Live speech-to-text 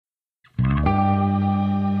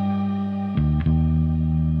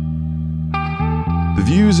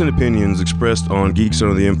views and opinions expressed on Geeks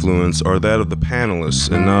Under the Influence are that of the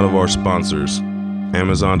panelists and not of our sponsors,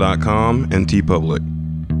 Amazon.com and TeePublic.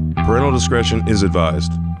 Parental discretion is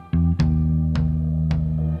advised.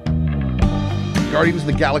 Guardians of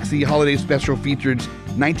the Galaxy Holiday Special featured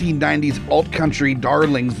 1990s alt-country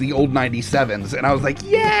darlings, the old 97s, and I was like,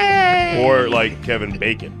 yay! Or like Kevin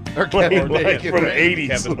Bacon. Or Kevin Bacon. From the right? 80s.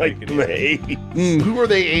 Kevin Like Bacon, the 80s. Who are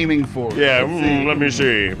they aiming for? Yeah, Let's see. let me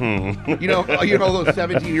see. You know those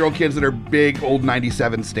 17-year-old kids that are big old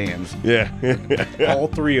 97 stands. Yeah. All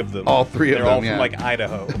three of them. All three of They're them, all yeah. from like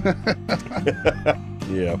Idaho.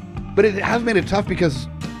 Yeah. But it has made it tough because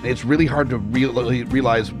it's really hard to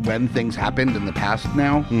realize when things happened in the past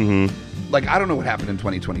now. Mm-hmm. Like, I don't know what happened in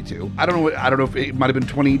 2022. I don't know if it might have been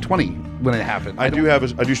 2020 when it happened. I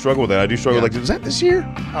do struggle with that. I do struggle. Yeah. Like, is that this year?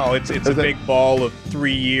 Oh, it's a big ball of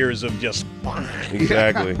 3 years of just.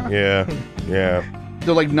 Exactly. Yeah. Yeah.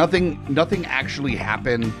 So like nothing actually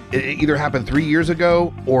happened. It either happened 3 years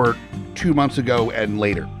ago or 2 months ago and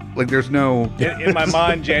later. Like there's no. In my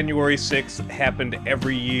mind, January 6th happened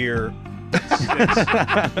every year since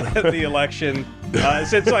the election.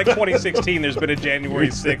 Since like 2016, there's been a January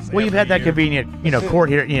 6th. Well, you've had that year. convenient, court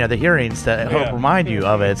here, the hearings to help remind you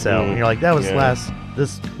of it. So you're like, that was Yeah.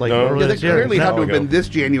 earlier They this year. clearly had to have ago. been this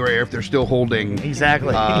January if they're still holding.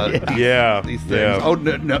 Exactly. Yeah. These things. Yeah. Oh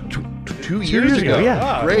no, 2 years ago.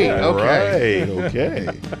 yeah. Great. All Okay. right. Okay.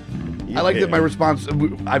 I like Yeah. that my response.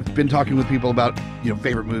 I've been talking with people about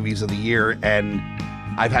favorite movies of the year, and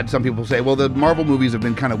I've had some people say, "Well, the Marvel movies have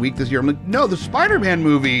been kind of weak this year." I'm like, "No, the Spider-Man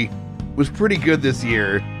movie was pretty good this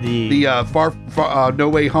year. The far No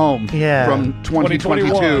Way Home from 2022.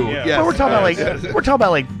 2021, yeah. Yes. But we're talking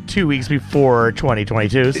about like 2 weeks before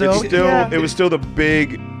 2022. So It was still the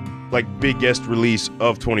big guest release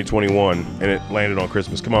of 2021, and it landed on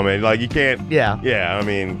Christmas. Come on, man! Like you can't. Yeah. Yeah. I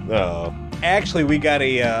mean. Actually, we got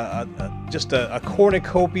just a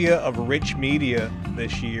cornucopia of rich media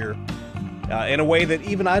this year, in a way that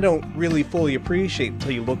even I don't really fully appreciate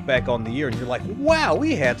until you look back on the year and you're like, wow,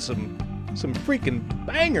 we had some freaking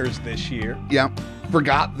bangers this year. Yeah.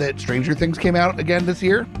 Forgot that Stranger Things came out again this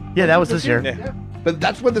year. Yeah, that was this year. Yeah. But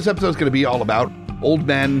that's what this episode is going to be all about. Old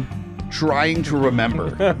men trying to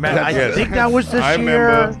remember. Man, I Yes. think that was this I year.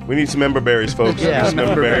 remember. We need some member berries, folks. Yeah. We need some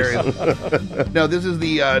member berries. No, this is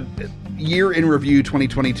the year in review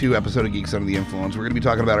 2022 episode of Geeks Under the Influence. We're going to be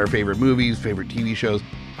talking about our favorite movies, favorite TV shows,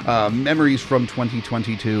 memories from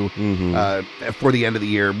 2022 for the end of the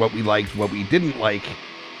year, what we liked, what we didn't like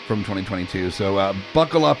from 2022. So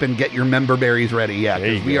buckle up and get your member berries ready. Yeah,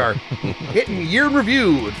 because we are hitting year in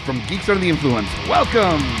review from Geeks Under the Influence.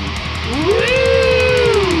 Welcome.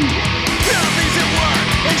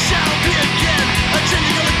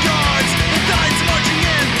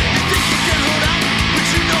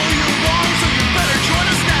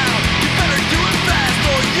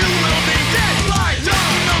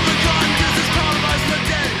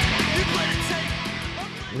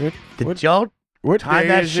 Did y'all What time day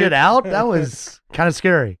that is shit it? out? That was kind of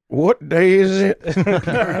scary. What day is it?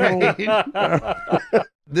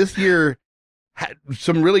 This year had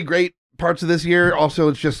some really great parts of this year. Also,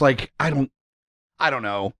 it's just like I don't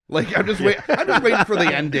know. Like I'm just waiting for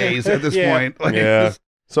the end days at this Yeah. point. Like, Yeah.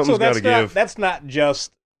 Something's got to give. That's not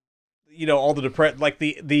just all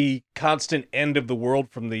the the constant end of the world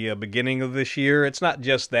from the beginning of this year. It's not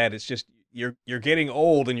just that. It's just you're getting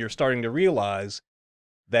old and you're starting to realize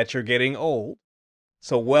that you're getting old.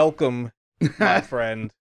 So welcome, my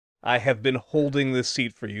friend. I have been holding this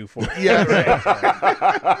seat for you for Yeah,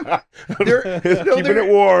 right. Keeping it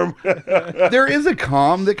warm. There is a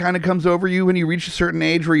calm that kind of comes over you when you reach a certain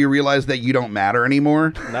age where you realize that you don't matter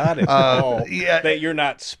anymore. not at all. Yeah. That you're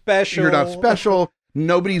not special. You're not special.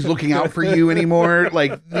 Nobody's looking out for you anymore.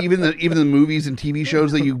 Like even the movies and TV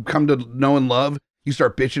shows that you come to know and love, you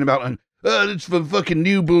start bitching about, and it's the fucking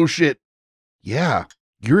new bullshit. Yeah,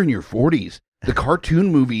 you're in your 40s. The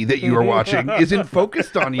cartoon movie that you are watching isn't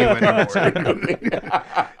focused on you anymore.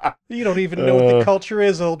 You don't even know what the culture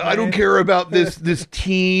is, old man. I don't care about this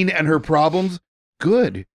teen and her problems.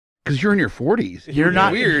 Good, because you're in your 40s. You're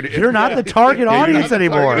not weird. You're not the target audience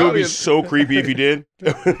anymore. It would be so creepy if you did.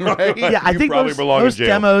 Right? Yeah, I You think probably belong in those jail.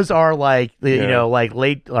 demos are like Yeah. like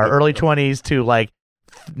late or early 20s to like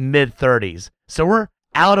mid 30s. So we're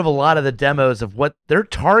out of a lot of the demos of what they're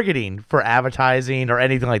targeting for advertising or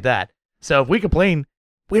anything like that. So if we complain,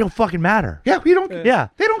 we don't fucking matter. Yeah, we don't. Yeah,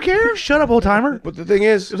 They don't care. shut up, old timer. But the thing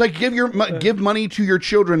is, It's like give money to your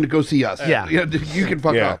children to go see us. Yeah. You can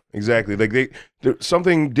fuck yeah, off. exactly. Like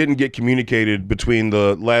something didn't get communicated between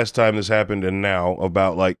the last time this happened and now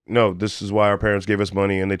about like, no, this is why our parents gave us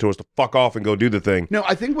money and they told us to fuck off and go do the thing. No,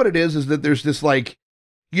 I think what it is that there's this like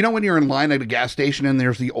You know when you're in line at a gas station and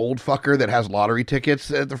there's the old fucker that has lottery tickets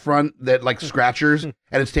at the front that like scratchers and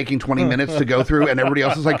it's taking 20 minutes to go through and everybody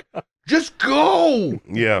else is like, just go.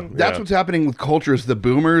 Yeah. That's what's happening with cultures. The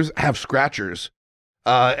boomers have scratchers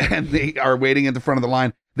and they are waiting at the front of the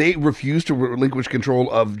line. They refuse to relinquish control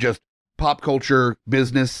of just pop culture,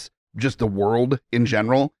 business, just the world in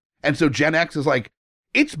general. And so Gen X is like,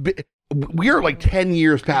 we are like 10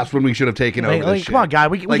 years past when we should have taken over this shit. Come on, guy.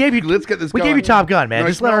 We gave you. Let's get this We going. gave you Top Gun, man. And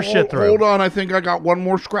Just let our shit through. Hold on, I think I got one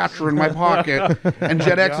more scratcher in my pocket. And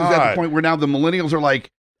Gen X is at the point where now the millennials are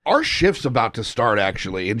like, our shift's about to start,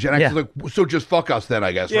 actually. And Gen X is like, so just fuck us then,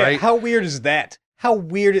 I guess, right? How weird is that? How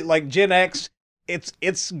weird, like Gen X,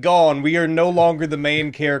 it's gone. We are no longer the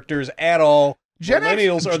main characters at all.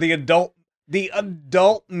 Millennials are the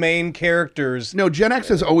adult main characters. No, Gen X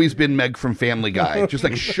has always been Meg from Family Guy. Just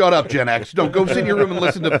like, shut up, Gen X. Don't go sit in your room and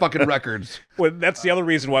listen to fucking records. Well, that's the other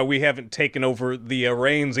reason why we haven't taken over the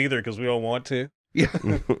reins either, because we don't want to. Yeah.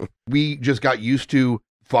 We just got used to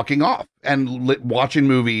fucking off and watching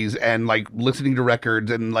movies and like listening to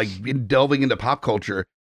records and like delving into pop culture.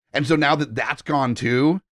 And so now that that's gone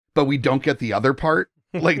too, but we don't get the other part,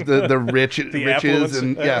 like the riches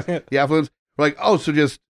and the affluence. We're like, oh, so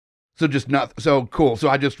just not so cool. So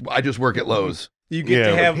I just work at Lowe's. You get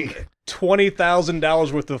to have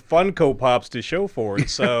 $20,000 worth of Funko Pops to show for it.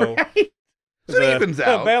 So right? So it evens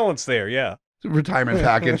out. A balance there, yeah. Retirement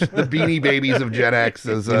package. The Beanie Babies of Gen X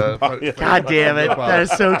is God damn it. That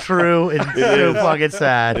is so true and so fucking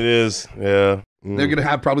sad. It is, yeah. They're gonna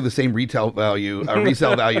have probably the same resale value as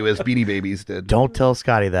Beanie Babies did. Don't tell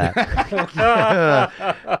Scotty that.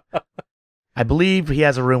 I believe he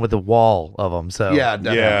has a room with a wall of them. So yeah,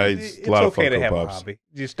 definitely. Yeah, it's a lot okay of to Funko have Pops. a hobby.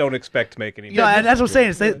 You just don't expect to make any. No, and that's what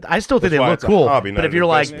I'm saying. I still think they look it's a cool. hobby, But not if an you're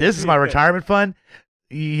like, investment. this is my retirement fund,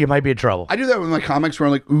 you might be in trouble. I do that with my comics where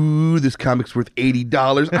I'm like, ooh, this comic's worth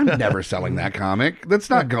 $80. I'm never selling that comic. That's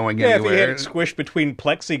not going If you had anywhere. it squished between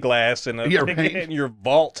plexiglass and right. in your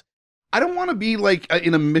vault. I don't want to be like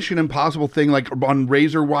in a Mission Impossible thing, like on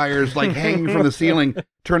razor wires, like hanging from the ceiling,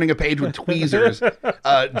 turning a page with tweezers,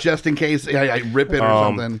 just in case I rip it or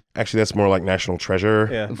something. Actually, that's more like National Treasure.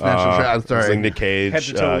 Yeah. It's National Treasure. It's Sorry. like Nick Cage. Head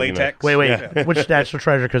to toe latex. Wait. Yeah. Which national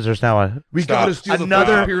treasure? Because there's now We got to steal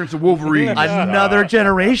Another- the appearance of Wolverine. another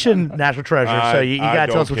generation national treasure. So you got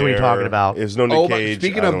to tell us which one you're talking about. There's no Nick Oh, but Cage.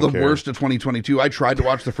 speaking I of the don't care. worst of 2022, I tried to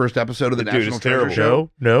watch the first episode of the Dude, National it's Treasure terrible.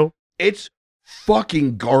 show. No. It's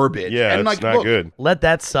fucking garbage. Yeah, and it's like, not look, good. Let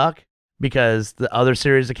that suck because the other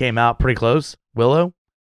series that came out pretty close, Willow.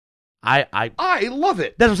 I love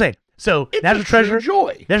it. that's what I'm saying. So It's National a pure Treasure,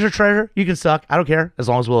 joy. National Treasure, you can suck. I don't care as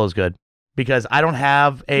long as Willow's good because I don't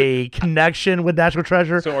have a connection with National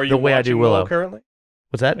Treasure So are you the way I do watching Willow. currently?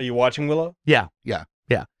 What's that? Are you watching Willow? Yeah.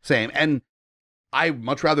 Same. And I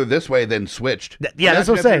much rather this way than switched. Yeah, that's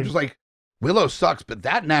what I'm saying. Just like Willow sucks, but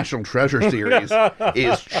that National Treasure series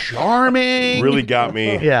is charming. Really got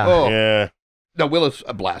me. Yeah. Oh. Yeah. No, Willow's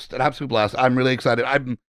a blast, an absolute blast. I'm really excited.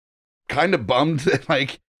 I'm kind of bummed that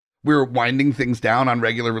like we're winding things down on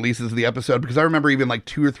regular releases of the episode because I remember even like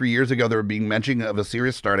 2 or 3 years ago there were being mention of a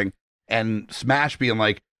series starting and Smash being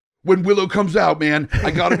like, when Willow comes out, man,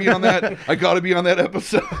 I gotta be on that. I gotta be on that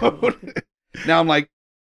episode. Now I'm like,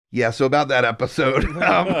 yeah. So about that episode,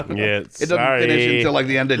 Yeah. it doesn't finish until like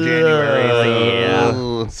the end of January.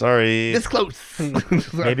 Yeah. Sorry. It's close.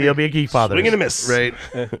 Maybe it'll be a Geek Father. Swing and a miss. Right.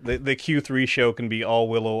 The Q3 show can be all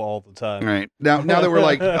Willow all the time. Right. Now that we're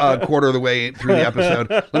like a quarter of the way through the episode,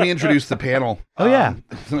 let me introduce the panel. Oh, yeah.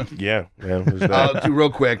 Yeah. There's that. Do real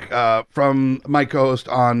quick from my co-host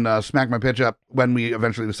on Smack My Pitch Up when we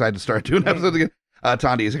eventually decide to start doing episodes again.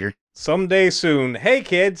 Thandi is here. Someday soon. Hey,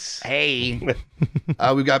 kids. Hey.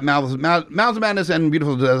 We've got Mouths of Madness and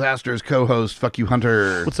Beautiful Disasters co-host Fuck You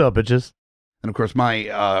Hunter. What's up, bitches? And of course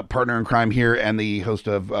my partner in crime here and the host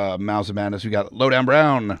of Mouths of Madness. We got Lowdown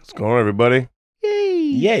Brown. What's going on, everybody? Yay.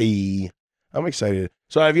 Yay. I'm excited.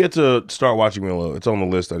 So I've yet to start watching Willow. It's on the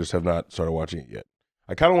list. I just have not started watching it yet.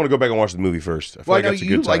 I kind of want to go back and watch the movie first. I feel Well, like I know that's a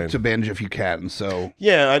you good time. like to binge if you can, so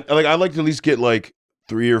Yeah, I like to at least get like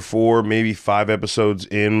 3 or 4, maybe 5 episodes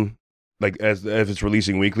in, like as if it's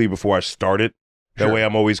releasing weekly before I start it. That Sure. way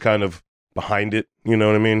I'm always kind of behind it. You know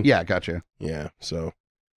what I mean? yeah, gotcha. Yeah. So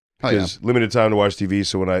Oh, yeah. because limited time to watch TV,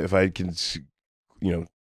 so if I can,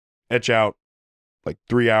 etch out like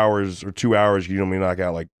 3 hours or 2 hours, you normally knock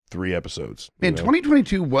out like 3 episodes. you Man, know?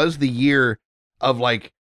 2022 was the year of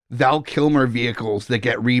like Val Kilmer vehicles that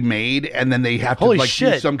get remade and then they have to Holy like do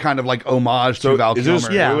shit. some kind of like homage So to Val is it a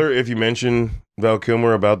Kilmer. spoiler if you mention Val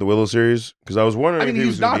Kilmer about the Willow series? Because I was wondering I mean, if he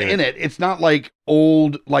he's was not gonna be in it. It's not like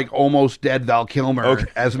old, like almost dead Val Kilmer Okay.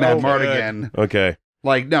 as Mad Okay. Mardigan. Okay.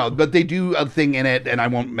 Like, no, but they do a thing in it, and I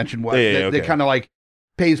won't mention what. They kind of like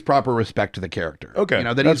pays proper respect to the character. Okay. You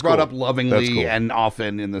know, that he's brought up lovingly and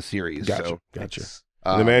often in the series. Gotcha.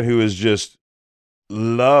 The man who is just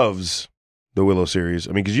loves the Willow series.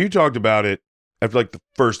 I mean, because you talked about it after like the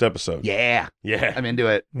first episode. Yeah. I'm into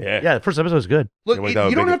it. Yeah, the first episode was good. Look, you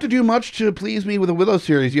don't have to do much to please me with a Willow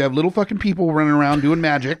series. You have little fucking people running around doing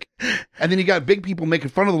magic, and then you got big people making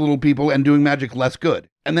fun of the little people and doing magic less good.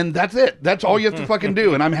 And then that's it. That's all you have to fucking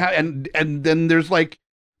do. And and then there's like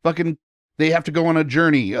fucking they have to go on a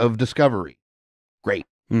journey of discovery. Great.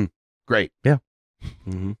 Great. Yeah.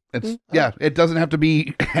 Mm-hmm. It doesn't have to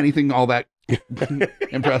be anything all that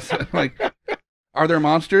impressive. Like, are there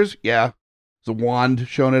monsters? Yeah. Is a wand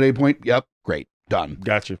shown at a point? Yep. Great. Done.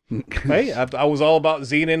 Gotcha. Hey, I was all about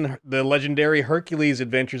Xena and the legendary Hercules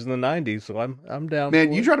adventures in the 90s, so I'm down.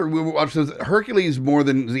 Man, you try to watch this. Hercules more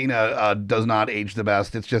than Xena does not age the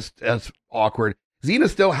best. It's just as awkward. Xena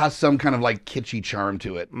still has some kind of like kitschy charm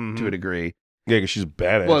to it to a degree. Yeah, because she's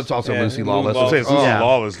badass. Well, it's also Lucy Lawless. Lucy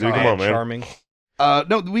Lawless, dude. Come on, man. Charming.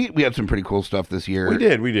 No, we had some pretty cool stuff this year. We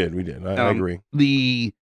did. I agree.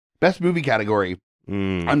 The best movie category.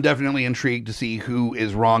 I'm definitely intrigued to see who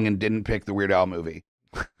is wrong and didn't pick the Weird Al movie.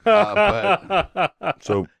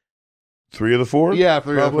 So 3 of the 4? Yeah,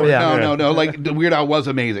 3 of the 4. Yeah. No. Like the Weird Al was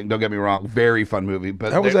amazing. Don't get me wrong. Very fun movie.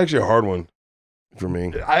 But that was actually a hard one for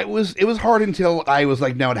me. It was hard until I was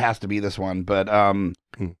like, no, it has to be this one. But I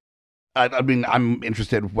mean, I'm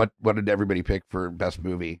interested. What did everybody pick for best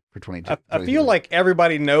movie for 22? I feel like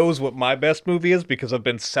everybody knows what my best movie is because I've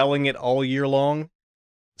been selling it all year long.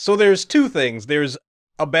 So there's 2 things. There's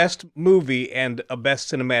a best movie and a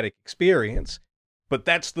best cinematic experience. But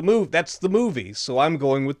that's the movie. So I'm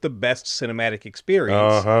going with the best cinematic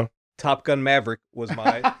experience. Top Gun Maverick was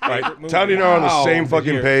my favorite movie. Thandi and I are on the same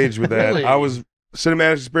fucking page with that. Really? I was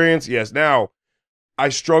cinematic experience. Yes. Now, I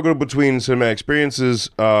struggled between cinematic experiences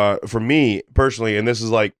for me personally, and this is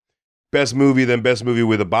like best movie, then best movie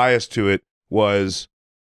with a bias to it was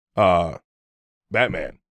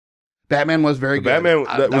Batman. Batman was very good. Batman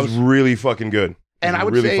that was really fucking good. And I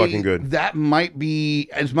would really say fucking good. That might be,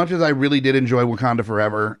 as much as I really did enjoy Wakanda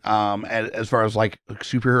Forever, as far as like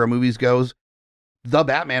superhero movies goes, The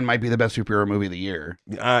Batman might be the best superhero movie of the year.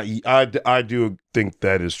 I do think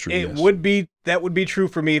that is true. It would be true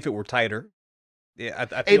for me if it were tighter. Yeah,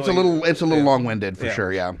 I it's a little long-winded for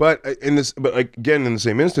sure. Yeah, but again, in the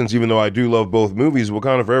same instance, even though I do love both movies,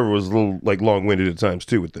 Wakanda Forever was a little like long-winded at times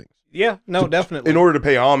too with things. Yeah, no, definitely. In order to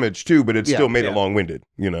pay homage too, but it still made it long-winded.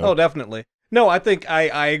 You know. Oh, definitely. No, I think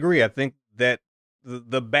I agree. I think that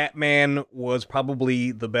the Batman was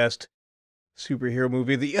probably the best superhero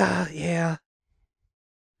movie.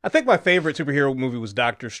 I think my favorite superhero movie was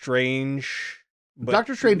Doctor Strange.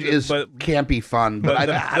 Doctor Strange is campy fun, but I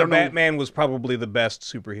don't know. Batman was probably the best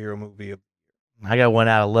superhero movie. I got one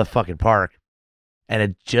out of left fucking park, and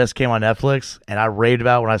it just came on Netflix, and I raved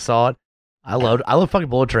about it when I saw it. I love fucking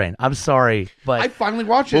Bullet Train. I'm sorry, but I finally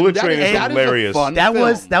watched it. Bullet Train is hilarious.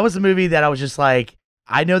 That was a movie that I was just like,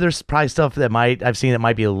 I know there's probably stuff that I've seen that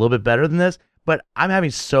might be a little bit better than this, but I'm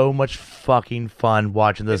having so much fucking fun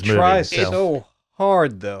watching this movie. Tries so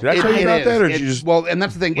hard though. Did I tell you about that, or did you just? Well, and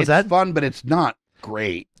that's the thing. It's fun, but it's not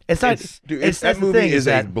great. It's not. That movie is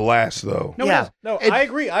a blast, though. No, I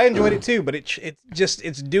agree. I enjoyed it too, but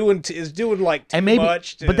it's doing like too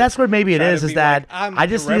much. But that's where maybe it is that I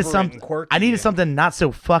just needed something. I needed something not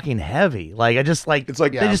so fucking heavy. Like I just like. It's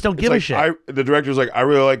like they just don't give a shit. The director's like, I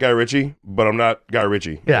really like Guy Ritchie, but I'm not Guy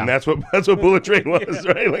Ritchie. Yeah, and that's what Bullet Train was,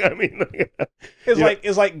 right? Like I mean,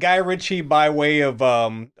 it's like Guy Ritchie by way of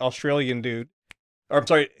Australian dude, or I'm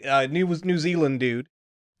sorry, New Zealand dude.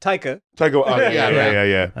 Taika.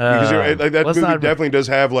 Yeah. Because that movie definitely does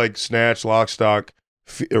have like Snatch, Lock, Stock,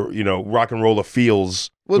 rock and roll of feels.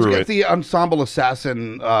 Well, let's get the ensemble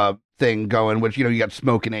assassin thing going, which you got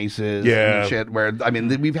Smoking Aces and shit. Where I mean,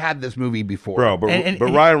 we've had this movie before, bro. But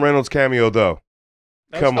Ryan Reynolds cameo though,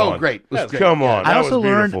 come on, great. Come on. I also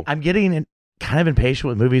learned I'm getting kind of impatient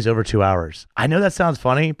with movies over 2 hours. I know that sounds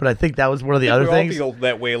funny, but I think that was one of the other things. We all feel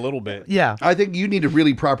that way a little bit. Yeah. I think you need to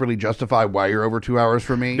really properly justify why you're over 2 hours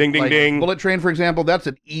for me. Ding, ding, ding. Bullet Train, for example, that's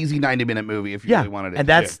an easy 90-minute movie if you really wanted it. And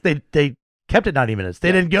that's, they kept it 90 minutes.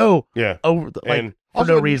 They didn't go over, and for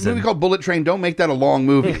no reason. A movie called Bullet Train, don't make that a long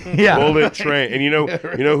movie. Bullet Train. And you know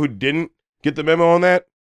who didn't get the memo on that?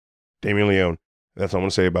 Damien Leone. That's all I'm going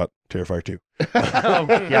to say about Terrifier 2.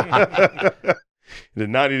 It did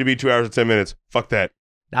not need to be 2 hours and 10 minutes. Fuck that.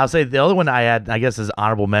 I'll say the other one I had, I guess, is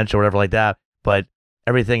honorable mention or whatever like that, but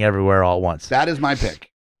Everything Everywhere All at Once. That is my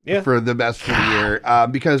pick for the best for the year.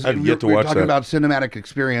 Because we're talking about cinematic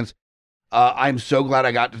experience. I'm so glad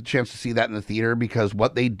I got the chance to see that in the theater because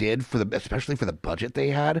what they did especially for the budget they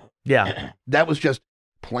had, Yeah. that was just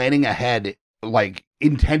planning ahead, like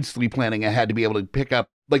intensely planning ahead to be able to pick up,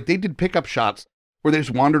 like they did pickup shots where they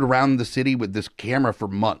just wandered around the city with this camera for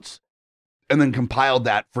months and then compiled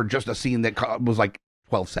that for just a scene that was like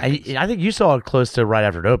 12 seconds. I think you saw it close to right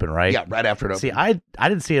after it opened, right? Yeah, right after it opened. See, I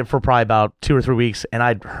didn't see it for probably about 2 or 3 weeks, and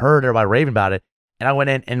I'd heard everybody raving about it, and I went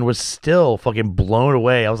in and was still fucking blown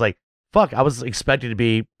away. I was like, fuck, I was expecting to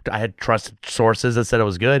be, I had trusted sources that said it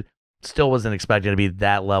was good. Still wasn't expecting to be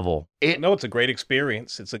that level. No, it's a great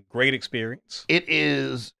experience. It's a great experience.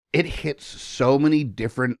 It hits so many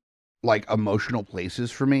different, like, emotional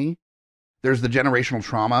places for me. There's the generational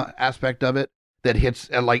trauma aspect of it that hits,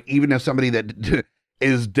 like, even as somebody that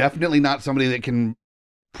is definitely not somebody that can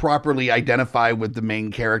properly identify with the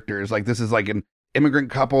main characters. Like, this is like an immigrant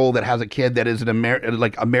couple that has a kid that is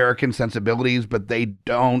like American sensibilities, but they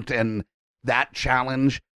don't. And that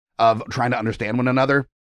challenge of trying to understand one another.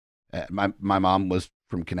 My mom was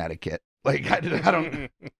from Connecticut. Like, I don't,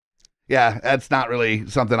 yeah, that's not really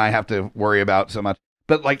something I have to worry about so much.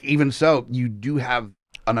 But like, even so, you do have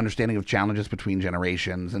an understanding of challenges between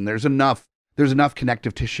generations. And there's enough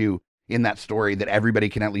connective tissue in that story that everybody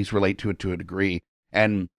can at least relate to it to a degree.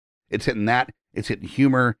 And it's hitting that, it's hitting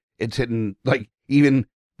humor, it's hitting like even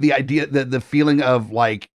the idea that the feeling of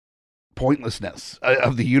like pointlessness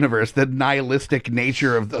of the universe, the nihilistic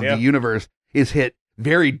nature of the universe is hit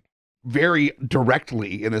very, very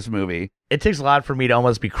directly in this movie. It takes a lot for me to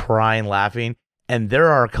almost be crying, laughing. And there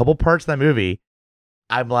are a couple parts of that movie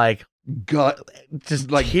I'm like, just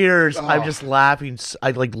like tears. Oh. I'm just laughing.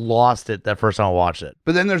 I like lost it that first time I watched it.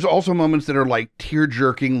 But then there's also moments that are like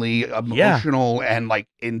tear-jerkingly emotional and like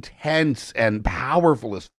intense and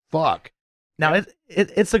powerful as fuck. Now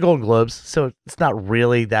it's the Golden Globes, so it's not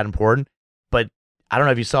really that important. But I don't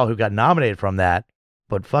know if you saw who got nominated from that,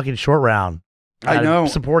 but fucking Short Round. I know.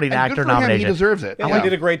 Supporting actor nomination. He deserves it. Yeah, he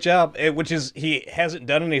did a great job, which is he hasn't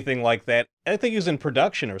done anything like that. I think he was in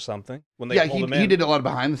production or something when they pulled him in. He did a lot of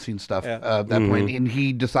behind-the-sines stuff at that point, and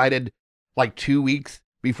he decided like 2 weeks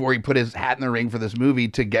before he put his hat in the ring for this movie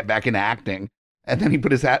to get back into acting. And then he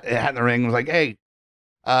put his hat in the ring and was like, hey,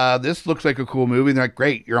 this looks like a cool movie. And they're like,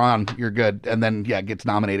 great, you're on, you're good. And then, gets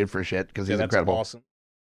nominated for shit because he's incredible. Awesome.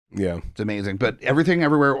 Yeah. It's amazing. But Everything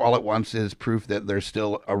Everywhere All at Once is proof that there's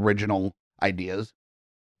still original ideas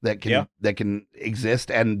that can exist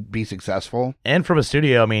and be successful. And from a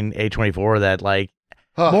studio, I mean, A24, that like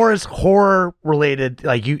more is horror related.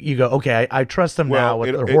 Like you go, okay, I trust them now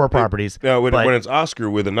with their horror properties. No, when it's Oscar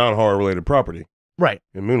with a non-horror related property. Right.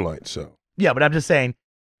 In Moonlight, so. Yeah, but I'm just saying,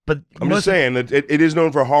 I'm just saying that it is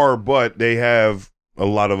known for horror, but they have a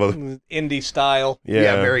lot of other indie style.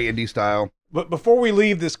 Yeah, very indie style. But before we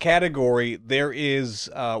leave this category, there is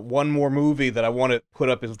one more movie that I want to put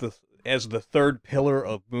up as the third pillar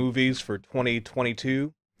of movies for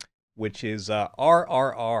 2022, which is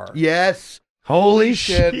RRR. Yes. Holy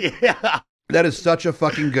shit. Yeah. That is such a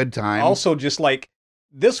fucking good time. Also, just like,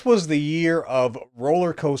 this was the year of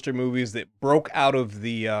roller coaster movies that broke out of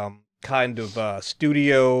the kind of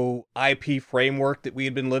studio IP framework that we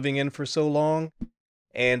had been living in for so long.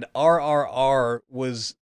 And RRR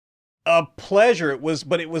was a pleasure. It was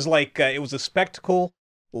like, it was a spectacle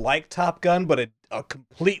like Top Gun, but a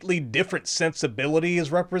completely different sensibility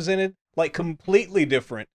is represented, like completely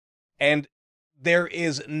different. And there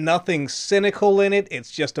is nothing cynical in it.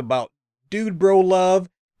 It's just about dude bro love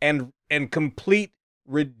and complete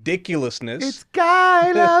ridiculousness. It's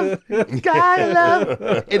guy love. It's guy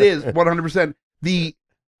love. It is 100%.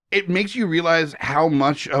 It makes you realize how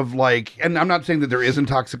much of like, and I'm not saying that there isn't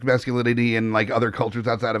toxic masculinity in like other cultures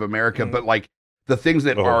outside of America, but like the things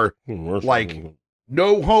that are like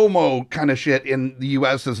no homo kind of shit in the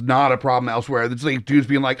U.S. is not a problem elsewhere. It's like dudes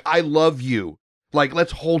being like, I love you. Like,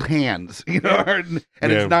 let's hold hands, you know?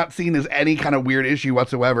 And it's not seen as any kind of weird issue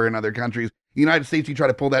whatsoever in other countries. The United States, you try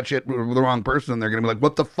to pull that shit with the wrong person, they're going to be like,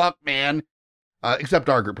 what the fuck, man? Except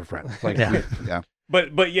our group of friends. Like, yeah.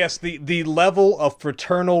 But yes, the level of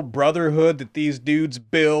fraternal brotherhood that these dudes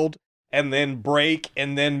build and then break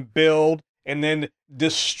and then build and then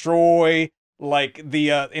destroy, like the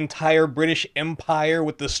entire British Empire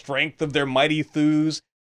with the strength of their mighty thews.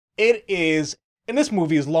 It is, and this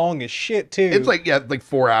movie is long as shit too. It's like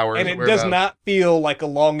 4 hours. And it does not feel like a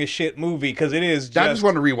long as shit movie because it is just. I just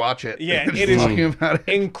want to rewatch it. Yeah, it is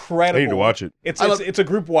incredible. I need to watch it. It's a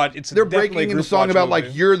group watch. They're breaking in a song about like,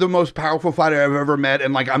 you're the most powerful fighter I've ever met,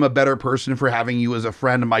 and like I'm a better person for having you as a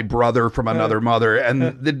friend and my brother from another mother, and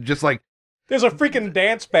then just like There's a freaking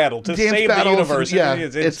dance battle to save the universe. Yeah,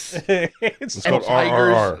 it's called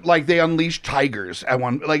tigers. RRR. Like they unleash tigers at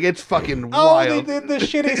one. Like it's fucking oh, wild. they did the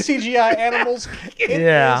shitty CGI animals. It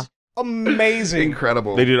is amazing.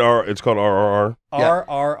 Incredible. They did It's called RRR. Yeah.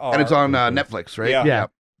 RRR. And it's on Netflix, right? Yeah.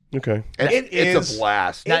 Okay. It's a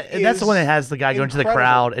blast. That's the one that has the guy go into the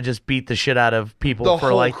crowd and just beat the shit out of people The for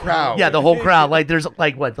whole like crowd. Yeah, the whole crowd. Like there's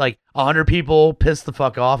like 100 people pissed the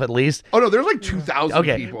fuck off at least. Oh no, there's like 2,000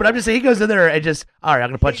 Okay, people. but I'm just saying he goes in there and just all right, I'm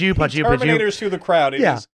gonna punch you. Terminators through the crowd. It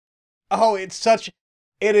is,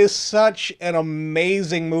 it is such an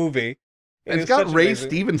amazing movie. It's got Ray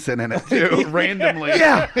Stevenson in it too, randomly.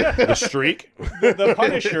 Yeah. The Streak. The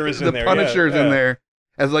Punisher is in there. The Punisher's in there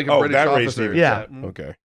as like a British that Ray officer. Stevens. Yeah.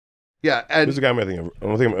 Okay. Yeah, and Who's the guy I'm thinking of?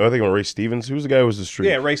 I'm thinking of Ray Stevens. Who's the guy who was the Streak?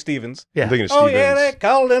 Yeah, Ray Stevens. Yeah. I'm thinking of Oh Stevens. yeah, they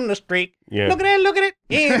called him the Streak. Yeah. Look at it.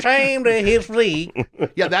 He's ashamed of his fleet.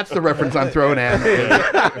 yeah, that's the reference I'm throwing at.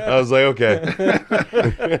 I was like, okay.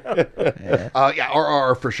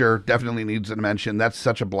 RR for sure definitely needs a mention. That's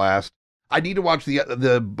such a blast. I need to watch the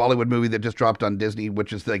Bollywood movie that just dropped on Disney,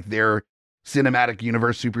 which is like their cinematic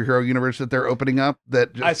universe, superhero universe that they're opening up.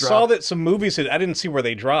 That just I saw that some movies I didn't see where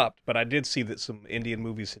they dropped, but I did see that some Indian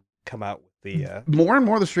movies had come out with the more and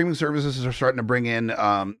more of the streaming services are starting to bring in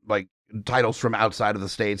like titles from outside of the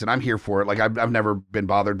States, and I'm here for it. Like I've never been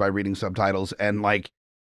bothered by reading subtitles, and like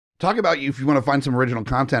talk about if you want to find some original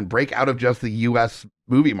content, break out of just the US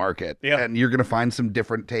movie market, and you're gonna find some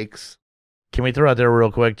different takes. Can we throw out there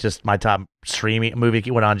real quick just my top streaming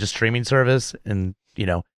movie went on just streaming service, and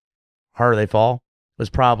Harder They Fall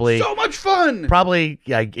was probably so much fun. Probably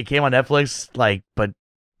it came on Netflix, but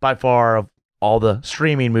by far of all the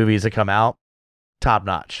streaming movies that come out, top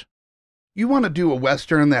notch. You want to do a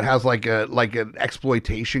Western that has like an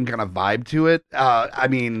exploitation kind of vibe to it. I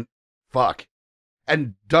mean, fuck.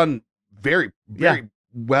 And done very, very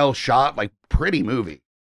well shot, like pretty movie.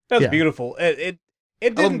 That's beautiful. It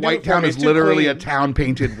didn't White Town is literally a town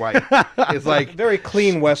painted white. It's like very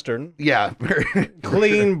clean Western. Yeah.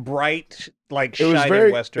 Clean, bright, like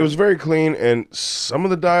shining Western. It was very clean, and some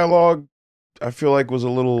of the dialogue I feel like was a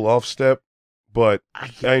little off step, but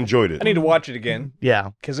I enjoyed it. I need to watch it again.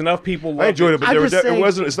 Yeah. Because enough people loved I enjoyed it, but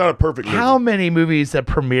it's not a perfect movie. How many movies that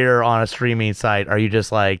premiere on a streaming site are you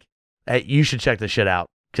just like, hey, you should check this shit out?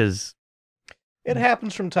 Because it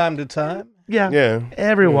happens from time to time. Yeah.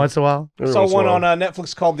 Every once in a while. I saw one on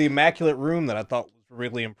Netflix called The Immaculate Room that I thought was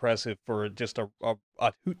really impressive for just a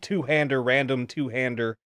random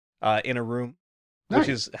two-hander in a room, which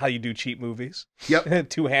is how you do cheap movies. Yep.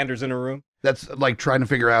 Two-handers in a room. That's like trying to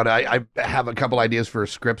figure out. I have a couple ideas for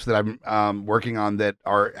scripts that I'm working on that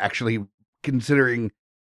are actually considering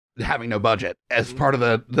having no budget as part of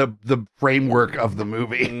the framework of the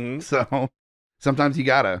movie. Mm-hmm. So sometimes you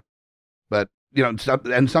gotta, but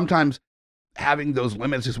and sometimes having those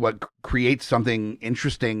limits is what creates something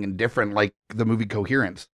interesting and different, like the movie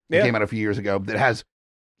Coherence that came out a few years ago that has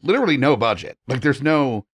literally no budget. Like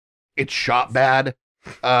it's shot bad.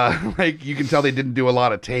 Like you can tell they didn't do a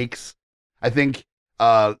lot of takes. I think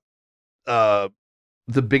the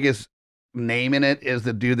biggest name in it is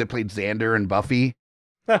the dude that played Xander in Buffy.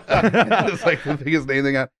 It's like the biggest name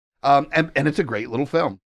they got. And it's a great little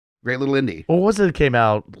film. Great little indie. What was it that came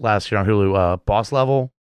out last year on Hulu? Boss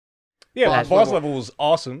Level? Yeah, Boss Level was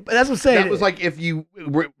awesome. But that's what I'm saying. That was like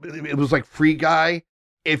it was like Free Guy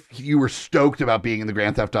if you were stoked about being in the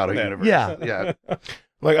Grand Theft Auto universe. Yeah.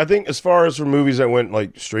 Like, I think as far as for movies that went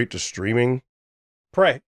like straight to streaming,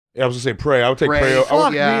 Prey. Yeah, I was gonna say Prey. I would take Prey.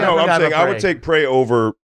 I would take Prey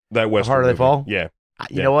over that Western. Harder They Fall? Yeah.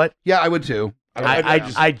 You know what? Yeah, I would too.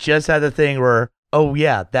 I just had the thing where, oh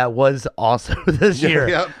yeah, that was awesome this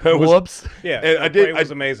year. Whoops. Yeah. And Prey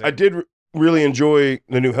was amazing. I did really enjoy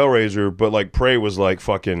the new Hellraiser, but like Prey was like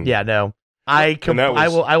fucking. Yeah, no. I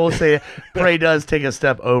will say Prey does take a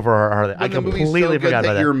step over Harley. I completely forgot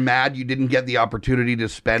about that. You're mad you didn't get the opportunity to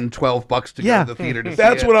spend $12 to go to the theater to see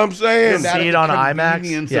That's it. what I'm saying. See it on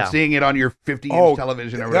IMAX. Of seeing it on your 50-inch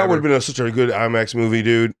television or whatever. That would have been such a good IMAX movie,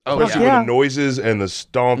 dude. Especially with the noises and the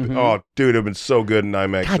stomp. Mm-hmm. Oh, dude, it'd have been so good in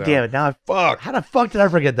IMAX. God damn it! Now, how the fuck did I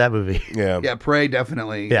forget that movie? Yeah, Prey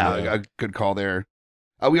definitely. A good call there.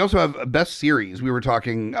 We also have a best series. We were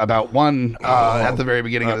talking about one at the very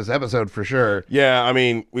beginning of this episode for sure. Yeah, I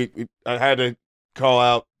mean, I had to call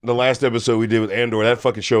out the last episode we did with Andor. That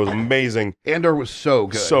fucking show was amazing. Andor was so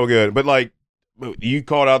good. So good. But like, you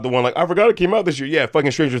called out the one, like, I forgot it came out this year. Yeah,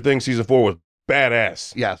 fucking Stranger Things season 4 was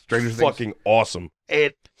badass. Yeah, Stranger Things. Fucking awesome.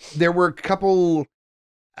 There were a couple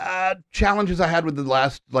Challenges I had with the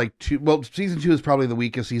last like two. Well, season 2 is probably the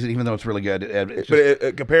weakest season, even though it's really good. It's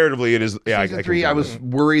just, Comparatively, it is. Yeah, season 3, I was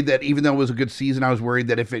worried that even though it was a good season, I was worried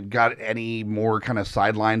that if it got any more kind of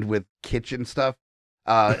sidelined with kitsch and stuff,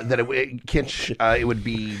 that it would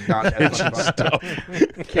be not as much fun.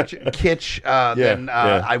 kitsch. Then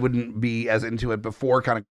I wouldn't be as into it. Before,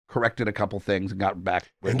 kind of corrected a couple things and got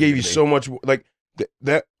back. And gave you so much like.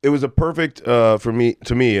 That it was a perfect to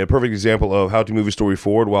me a perfect example of how to move a story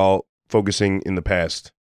forward while focusing in the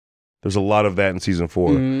past. There's a lot of that in season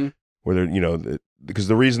 4 where they're because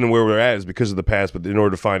the reason where we're at is because of the past, but in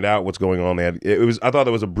order to find out what's going on, I thought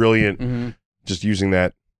that was a brilliant just using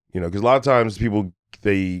that, because a lot of times people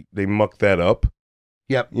they muck that up.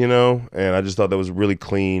 Yep. And I just thought that was really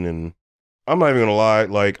clean, and I'm not even gonna lie,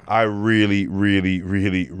 like I really, really,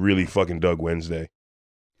 really, really fucking dug Wednesday.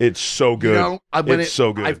 It's so good. It's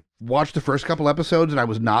so good. I watched the first couple episodes and I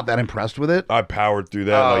was not that impressed with it. I powered through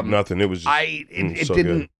that like nothing. It was just, it so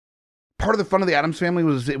didn't. good. Part of the fun of the Addams Family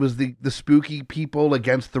was it was the spooky people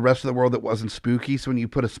against the rest of the world that wasn't spooky. So when you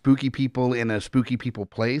put a spooky people in a spooky people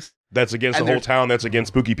place, that's against the whole town. That's against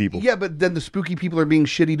spooky people. Yeah, but then the spooky people are being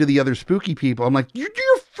shitty to the other spooky people. I'm like, you're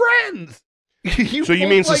friends. So you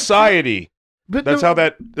mean society? But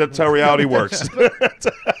that's how reality works.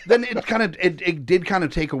 Then it did kind of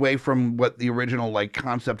take away from what the original like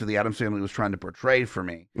concept of the Addams Family was trying to portray for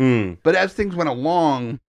me. But as things went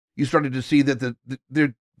along, you started to see that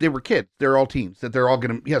they were kids. They're all teens. That they're all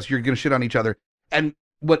you're gonna shit on each other. And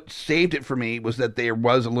what saved it for me was that there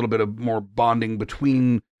was a little bit of more bonding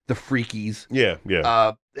between the freakies. Yeah.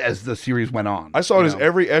 As the series went on, I saw it as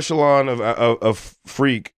every echelon of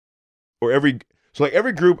freak, or every. So like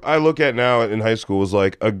every group I look at now in high school was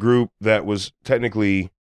like a group that was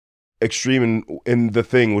technically extreme in the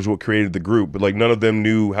thing was what created the group, but like none of them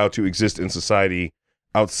knew how to exist in society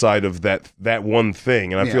outside of that one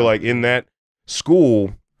thing. And I feel like in that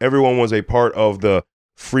school, everyone was a part of the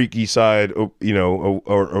freaky side, or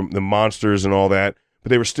the monsters and all that, but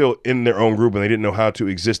they were still in their own group and they didn't know how to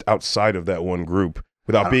exist outside of that one group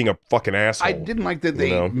without being a fucking asshole. I didn't like that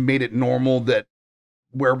they made it normal that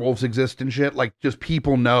werewolves exist and shit. Like, just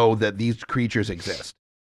people know that these creatures exist.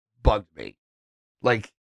 Bugged me.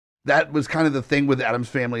 Like, that was kind of the thing with Addams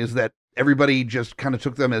Family, is that everybody just kind of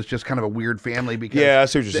took them as just kind of a weird family because I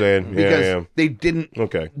see what you're saying. Because they didn't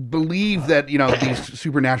believe that, these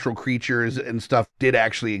supernatural creatures and stuff did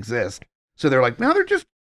actually exist. So they're like, no, they're just,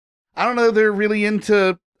 I don't know, they're really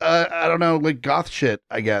into I don't know, like goth shit,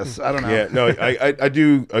 I guess. I don't know. Yeah, no, I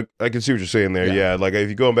do I can see what you're saying there. Yeah, like if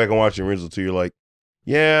you go back and watch the original too, you're like,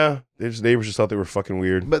 yeah, his neighbors just thought they were fucking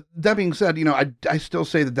weird. But that being said, I still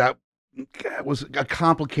say that was a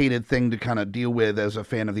complicated thing to kind of deal with as a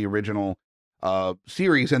fan of the original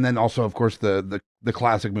series, and then also, of course, the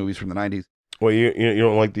classic movies from the 90s. Well, you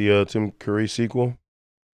don't like the Tim Curry sequel?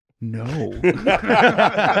 No.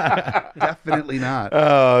 Definitely not.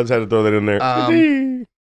 Oh, I just had to throw that in there.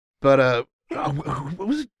 But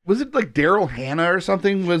was it like Daryl Hannah or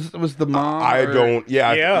something? Was the mom? I don't.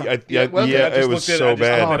 Yeah. It was so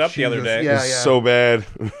bad. I looked it up the other day. Yeah, so bad.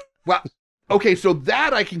 Well, okay, so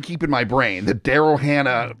that I can keep in my brain. That Daryl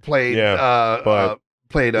Hannah played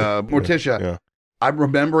Morticia. Yeah. I'm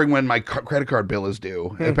remembering when my credit card bill is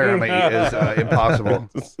due. Apparently, is impossible.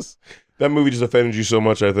 That movie just offended you so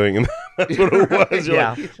much, I think, and that's what it was. You're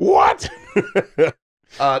like, what?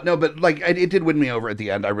 No, but like it did win me over at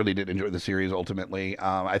the end. I really did enjoy the series. Ultimately,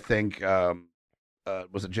 I think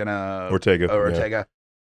was it Jenna Ortega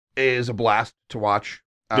is a blast to watch,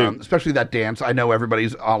 especially that dance. I know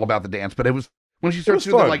everybody's all about the dance, but it was when she starts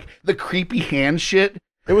doing the creepy hand shit.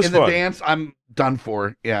 It was in fun. The dance. I'm done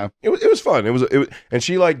for. Yeah, it was fun. It was, and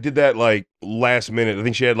she like did that like last minute. I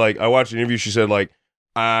think she had like I watched an interview. She said like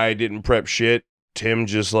I didn't prep shit. Tim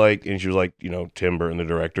just like, and she was like, Tim Burton, the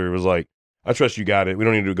director, was like, I trust you got it. We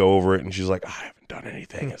don't need to go over it. And she's like, I haven't done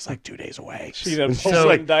anything. It's like 2 days away. She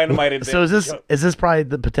like dynamited. So is this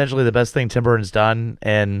probably potentially the best thing Tim Burton's done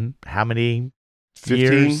in how many 15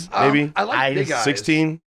 years? Maybe I like Big Eyes.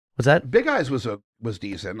 16. What's that? Big Eyes was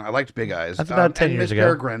decent. I liked Big Eyes. That's about 10 years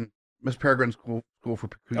ago. Miss Peregrine's School for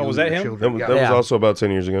Peculiar was that him? Children. That was also about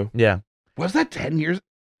 10 years ago. Yeah. Was that 10 years?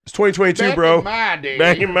 It's 2022, bro. Back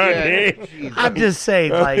in my day. I'm just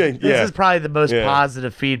saying, like, this is probably the most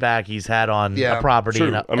positive feedback he's had on a property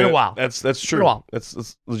in a while. That's true.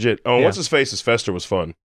 That's legit. Oh, what's his face? His Fester was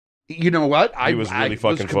fun. You know what? He was really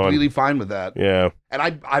fucking fun. Completely fine with that. Yeah. And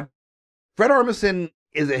I Fred Armisen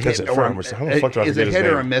is a hit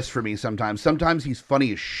or a miss for me sometimes. Sometimes he's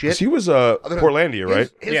funny as shit. He was Portlandia, right?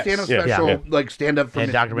 His stand-up special, like stand-up from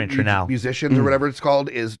documentary now. musicians or whatever it's called,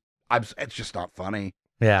 it's just not funny.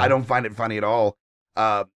 Yeah, I don't find it funny at all.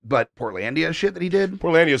 But Portlandia shit that he did,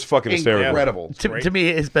 Portlandia's fucking hysterical. incredible. To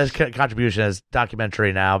me, his best contribution is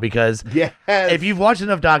documentary now, because Yes. if you've watched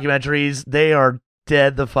enough documentaries, they are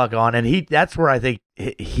dead the fuck on, and that's where I think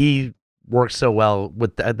he works so well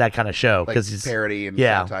with that kind of show, because he's parody and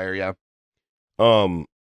yeah. satire. Yeah.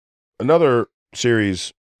 Another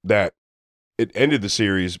series that it ended the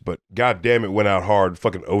series, but god damn it, went out hard.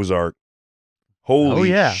 Fucking Ozark.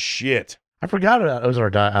 Holy shit! I forgot about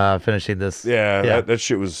Ozark finishing this. Yeah. That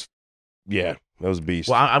shit was. Yeah, that was a beast.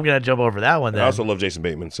 Well, I'm gonna jump over that one then. I also love Jason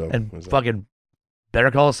Bateman. So and fucking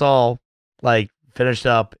Better Call Saul, like, finished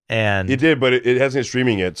up, and it did, but it hasn't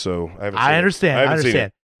streaming yet, so I haven't. I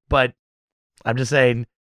understand, but I'm just saying,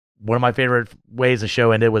 one of my favorite ways the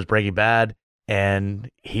show ended was Breaking Bad, and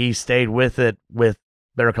he stayed with it with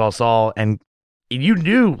Better Call Saul, and you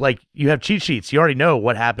knew, like, you have cheat sheets, you already know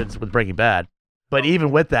what happens with Breaking Bad. But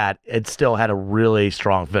even with that, it still had a really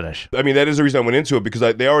strong finish. I mean, that is the reason I went into it, because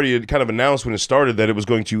they already had kind of announced when it started that it was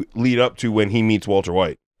going to lead up to when he meets Walter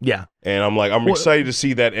White. Yeah. And I'm like, I'm excited to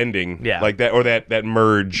see that ending. Yeah. Like that, or that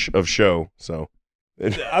merge of show. So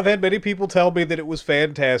I've had many people tell me that it was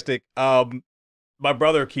fantastic. My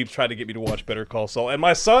brother keeps trying to get me to watch Better Call Saul, and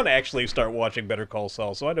my son actually started watching Better Call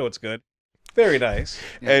Saul, so I know it's good. Very nice.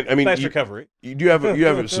 And I mean, nice recovery. You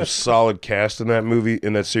have some solid cast in that movie,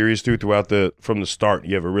 in that series too. From the start,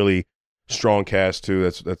 you have a really strong cast too.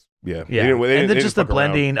 That's yeah. Yeah. And then just the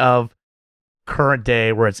blending of current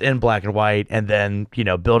day, where it's in black and white, and then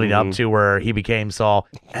building up to where he became Saul.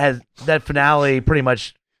 Has that finale pretty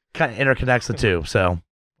much kind of interconnects the two. So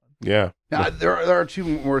yeah. Now, there are two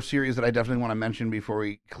more series that I definitely want to mention before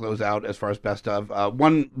we close out as far as best of.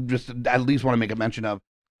 One, just at least want to make a mention of,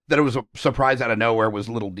 that it was a surprise out of nowhere, was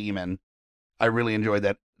Little Demon. I really enjoyed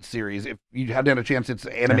that series. If you hadn't had a chance, it's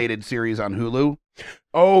an animated series on Hulu.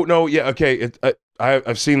 Oh no, yeah, okay.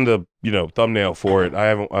 I've seen the thumbnail for it. I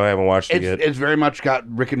haven't watched it yet. It's very much got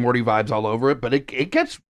Rick and Morty vibes all over it, but it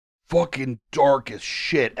gets fucking dark as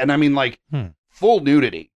shit. And I mean, like, full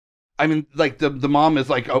nudity. I mean, like, the mom is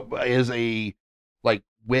like is a like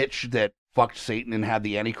witch that fucked Satan and had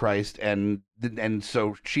the Antichrist, and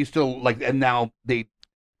so she's still like, and now they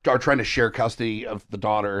are trying to share custody of the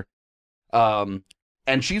daughter,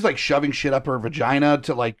 and she's like shoving shit up her vagina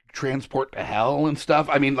to like transport to hell and stuff.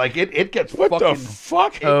 I mean, like, it gets what fucking, the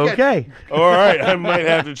fuck? Okay, all right, I might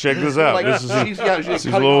have to check this out. Like, this is she's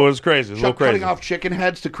a little crazy. Cutting off chicken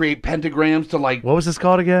heads to create pentagrams to like. What was this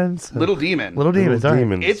called again? Little Demon. Little Demons.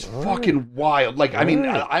 It's fucking wild. Like, I mean,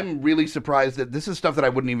 I'm really surprised that this is stuff that I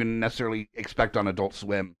wouldn't even necessarily expect on Adult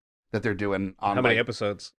Swim that they're doing on. How many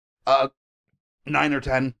episodes? 9 or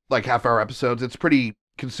 10, like half-hour episodes. It's pretty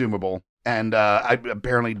consumable, and I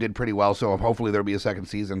apparently did pretty well, so hopefully there'll be a second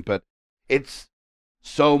season, but it's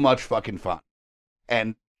so much fucking fun,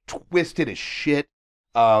 and twisted as shit.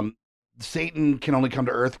 Satan can only come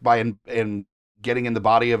to Earth by in getting in the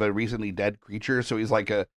body of a recently dead creature, so he's like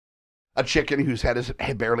a chicken whose head is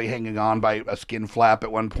barely hanging on by a skin flap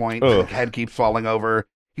at one point. His head keeps falling over.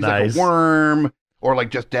 He's like a worm, or like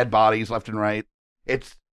just dead bodies left and right.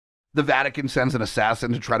 It's the Vatican sends an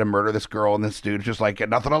assassin to try to murder this girl, and this dude's just like,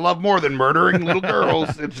 nothing I love more than murdering little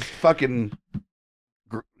girls. It's just fucking,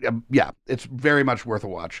 yeah, it's very much worth a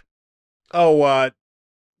watch. Oh, a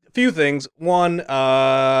few things. One, and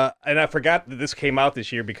I forgot that this came out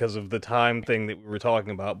this year because of the time thing that we were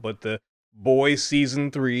talking about, but the Boys Season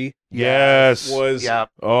 3 was so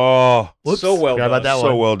well done. About that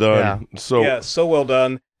so one. well done. Yeah. So well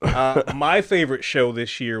done. My favorite show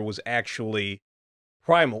this year was actually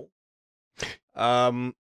Primal.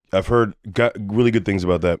 I've heard really good things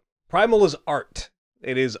about that. Primal is art.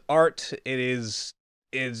 It is art. It is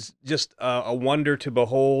just a wonder to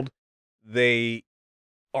behold. They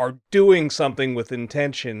are doing something with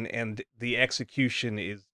intention, and the execution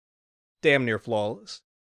is damn near flawless.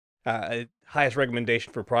 Highest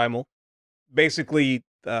recommendation for Primal. Basically,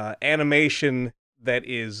 animation that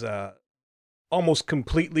is almost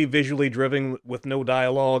completely visually driven with no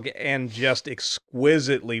dialogue and just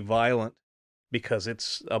exquisitely violent, because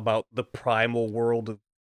it's about the primal world of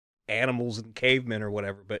animals and cavemen or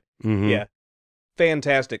whatever. But yeah,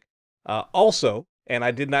 fantastic. Also, and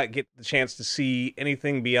I did not get the chance to see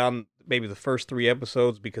anything beyond maybe the first 3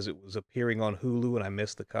 episodes because it was appearing on Hulu and I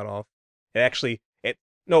missed the cutoff. It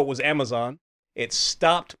was Amazon. It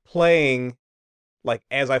stopped playing like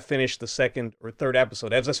as I finished the second or third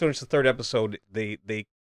episode. As I finished the third episode, they'd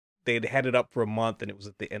had it up for a month, and it was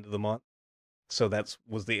at the end of the month. So that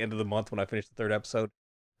was the end of the month when I finished the third episode.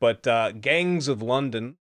 But Gangs of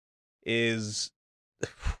London is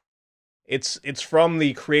it's from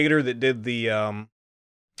the creator that did the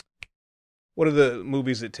What are the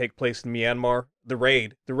movies that take place in Myanmar? The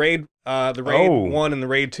Raid. The Raid 1 and the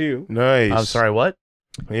Raid 2. Nice. I'm sorry, what?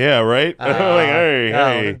 Yeah, right? Like,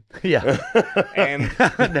 hey. Yeah. And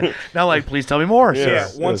Now, like, please tell me more. Yeah.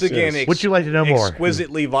 once again, Would you like to know more?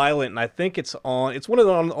 exquisitely violent, and I think it's one of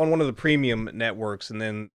the, on one of the premium networks, and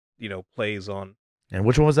then plays on. And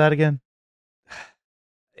which one was that again?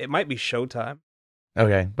 It might be Showtime.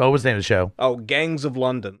 Okay. But what was the name of the show? Oh, Gangs of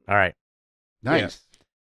London. All right. Nice.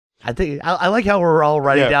 I think I like how we're all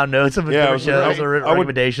writing down notes of different shows or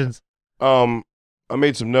recommendations. I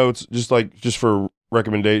made some notes just for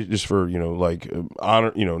recommendation, just for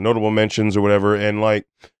honor, notable mentions or whatever. And like,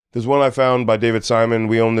 there's one I found by David Simon.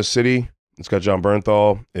 We Own This City. It's got John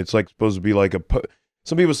Bernthal. It's like supposed to be like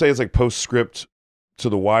some people say it's like postscript to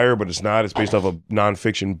The Wire, but it's not. It's based off a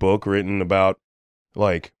nonfiction book written about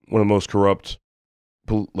like one of the most corrupt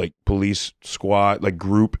police squad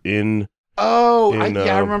group in. Oh,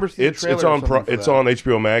 I remember seeing the trailer. It's on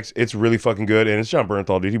HBO Max. It's really fucking good, and it's John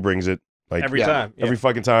Bernthal, dude. He brings it every time. Every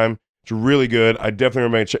fucking time. It's really good. I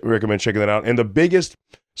definitely recommend checking that out. And the biggest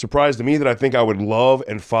surprise to me that I think I would love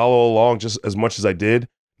and follow along just as much as I did,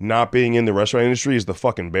 not being in the restaurant industry, is The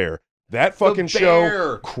fucking Bear. That fucking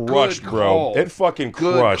show crushed, bro. It fucking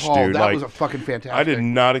crushed, dude. That was a fucking fantastic. I did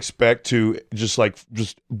not expect to just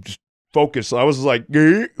focus. I was like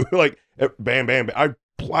bam, bam. I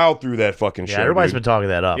plowed through that fucking show. Yeah, everybody's dude. been talking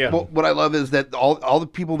that up. Yeah. Well, what I love is that all the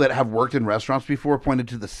people that have worked in restaurants before pointed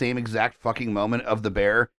to the same exact fucking moment of the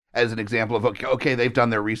bear as an example of, okay, they've done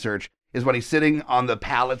their research, is when he's sitting on the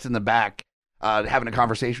pallets in the back having a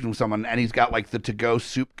conversation with someone, and he's got like the to-go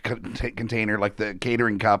soup container, like the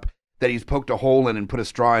catering cup, that he's poked a hole in and put a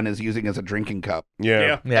straw in, is using as a drinking cup.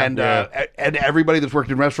 Yeah. And everybody that's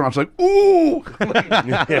worked in restaurants like, ooh,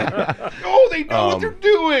 oh, they know what they're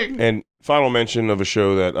doing. And final mention of a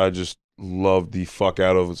show that I just love the fuck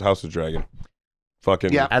out of is House of Dragon.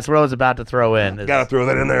 Fucking That's what I was about to throw in. Gotta throw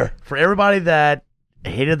that in there. For everybody that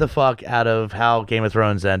hated the fuck out of how Game of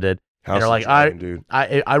Thrones ended, House they're like, of Dragon, dude.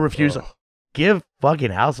 I refuse. Give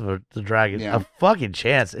fucking House of the Dragon a fucking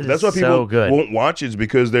chance. That's why people so good. won't watch it, is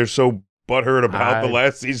because they're so butthurt about the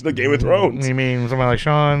last season of Game of Thrones. You mean somebody like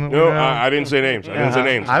Sean? No, I didn't say names. I didn't say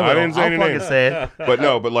names. I didn't say any names. Say it.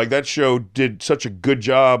 But like that show did such a good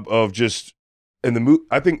job of just, and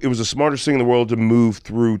I think it was the smartest thing in the world to move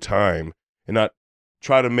through time and not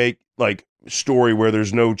try to make like story where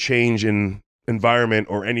there's no change in environment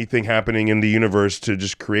or anything happening in the universe to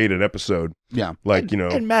just create an episode. Yeah.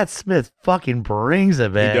 And Matt Smith fucking brings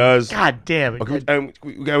it, man. He does. God damn it. Okay, and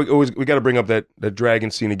we got to bring up that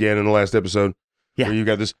dragon scene again in the last episode. Yeah. Where you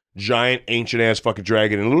got this giant ancient ass fucking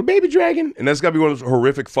dragon and a little baby dragon, and that's got to be one of those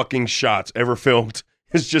horrific fucking shots ever filmed.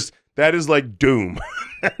 It's just, that is like doom.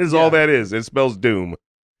 That is all that is. It spells doom.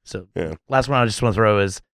 So last one I just want to throw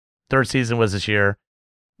is third season was this year.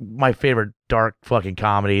 My favorite dark fucking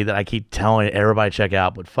comedy that I keep telling everybody to check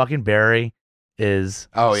out, but fucking Barry is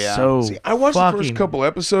so See, I watched the first couple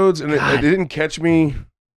episodes and it didn't catch me.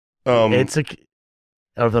 It's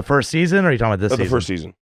of the first season, or are you talking about this season? The first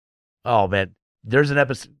season. Oh man, there's an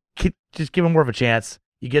episode. Just give him more of a chance.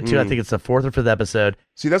 You get to, I think it's the fourth or fifth episode.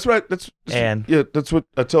 See, that's what that's what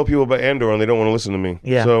I tell people about Andor, and they don't want to listen to me.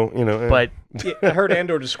 Yeah. So but I heard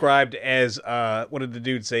Andor described as what did the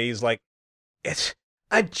dude say? He's like,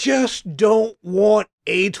 I just don't want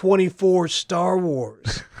A24 Star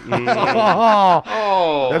Wars.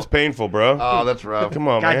 Oh, that's painful, bro. Oh, that's rough. Come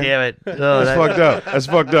on, God man. damn it. That's fucked up. That's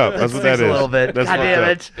fucked up. That's what that is. A little bit. That's God damn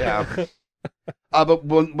it. Yeah. But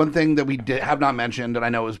one thing that we have not mentioned, and I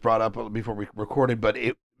know it was brought up before we recorded, but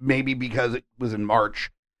it maybe because it was in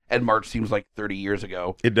March, and March seems like 30 years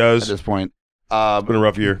ago. It does. At this point. It's been a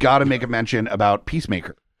rough year. Got to make a mention about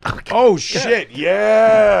Peacemaker. Oh, shit.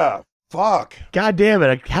 Yeah. Fuck. God damn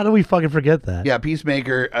it. How do we fucking forget that? Yeah,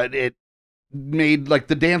 Peacemaker, it made, like,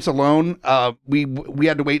 the dance alone, we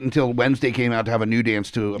had to wait until Wednesday came out to have a new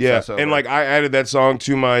dance to obsess over. And, like, I added that song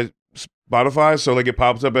to my Spotify, so, like, it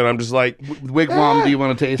pops up, and I'm just like, Wigwam, do you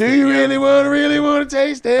want to taste it? Do you really want to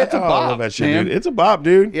taste it? That's a bop, I love that shit, man. dude. It's a bop,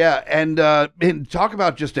 dude. Yeah, and talk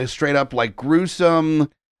about just a straight up, like, gruesome,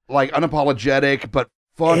 like, unapologetic, but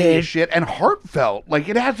funny as shit, and heartfelt. Like,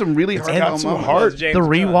 it had some really heartfelt moments. The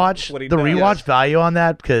rewatch value on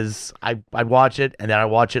that, because I watch it, and then I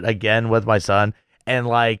watch it again with my son, and,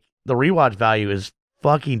 like, the rewatch value is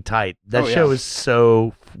fucking tight. That show is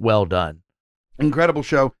so well done. Incredible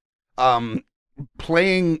show.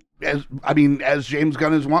 Playing as James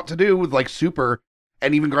Gunn is wont to do with, like, Super,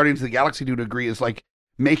 and even Guardians of the Galaxy to a degree, is, like,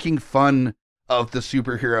 making fun of the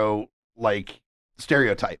superhero, like,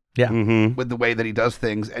 stereotype. Yeah. Mm-hmm. With the way that he does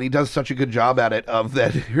things, and he does such a good job at it, of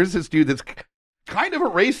that here's this dude that's kind of a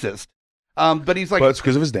racist, But he's like, But it's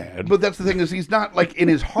because of his dad. but that's the thing is he's not like in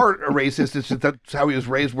his heart a racist. It's just that's how he was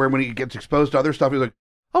raised. Where when he gets exposed to other stuff, he's like,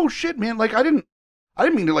 oh shit, man, like I didn't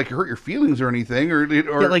mean to like hurt your feelings or anything,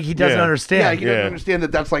 or like he doesn't understand. Yeah, he doesn't understand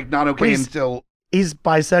that that's like not okay until he's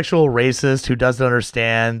bisexual racist who doesn't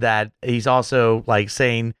understand that he's also like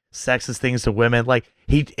saying sexist things to women. Like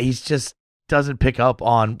he's just doesn't pick up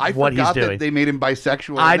on what he's doing. That they made him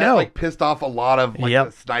bisexual. I and know. That, like pissed off a lot of like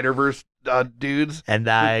the Snyderverse dudes. And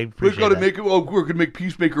I we're gonna make it. Oh, we're gonna make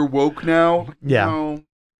Peacemaker woke now. Yeah. No.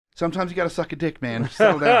 Sometimes you gotta suck a dick, man.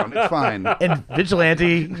 Settle down. It's fine. And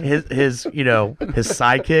Vigilante, his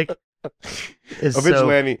sidekick is a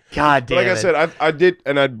Vigilante. So, God damn. Like I said, I did,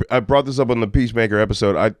 and I brought this up on the Peacemaker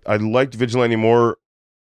episode. I liked Vigilante more.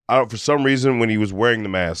 For some reason when he was wearing the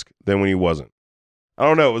mask than when he wasn't. I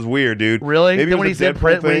don't know. It was weird, dude. Really? Maybe then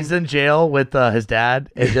when he's in jail with his dad,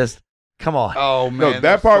 it just come on. Oh man, no,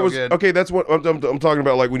 that part was good. okay. That's what I'm talking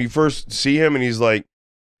about. Like when you first see him and he's like,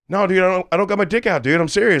 "No, dude, I don't got my dick out, dude. I'm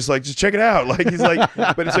serious. Like, just check it out." Like he's like,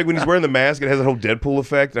 but it's like when he's wearing the mask, it has that whole Deadpool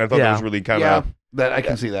effect, and I thought that was really kind of that I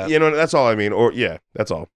can see that. You know, that's all I mean. Or that's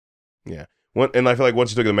all. Yeah. And I feel like once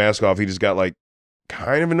he took the mask off, he just got like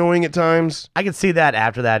kind of annoying at times. I can see that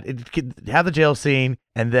after that. Have the jail scene,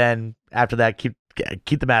 and then after that, keep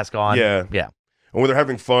the mask on. Yeah. Yeah. And when they're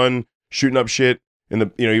having fun, shooting up shit, and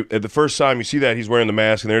at the first time you see that, he's wearing the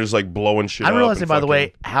mask, and they're just like blowing shit up. I'm realizing, by the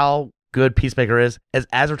way, how good Peacemaker is.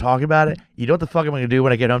 As we're talking about it, you know what the fuck I'm going to do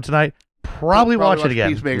when I get home tonight? Probably watch it again.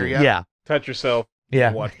 Peacemaker, yeah. Touch yourself.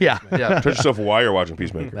 Yeah. Watch Yeah. Touch yourself while you're watching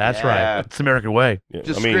Peacemaker. That's right. It's the American way. Yeah.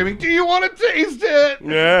 Just screaming, "Do you want to taste it?"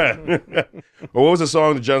 Yeah. Or what was the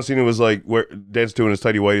song that John Cena was like danced to in his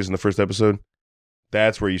tidy whities in the first episode?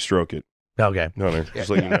 That's where you stroke it. Okay. No, just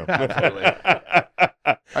let you know.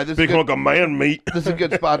 Right, Big hunk of man meat. This is a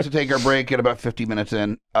good spot to take our break at about 50 minutes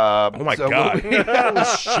in. Oh my God. Holy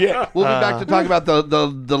shit. We'll be back to talk about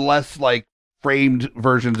the less like framed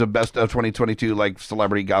versions of best of 2022, like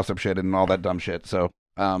celebrity gossip shit and all that dumb shit. So,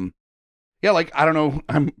 yeah, like, I don't know,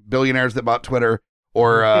 I'm billionaires that bought Twitter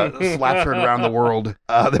or slaps heard around the world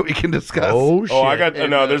that we can discuss. Oh, shit. Oh, I got,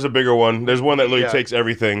 no, there's a bigger one. There's one that literally takes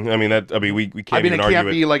everything. I mean, we can't even argue it can't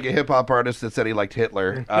be like a hip hop artist that said he liked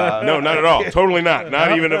Hitler. No, not at all. Totally not.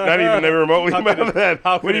 Not even remotely about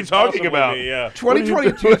that. What are you talking about?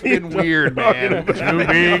 2022 has been weird, man. To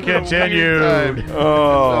be continued.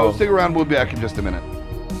 Oh. So stick around. We'll be back in just a minute.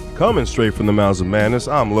 Coming straight from the mouths of madness,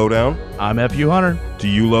 I'm Lowdown. I'm FU Hunter. Do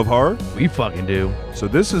you love horror? We fucking do. So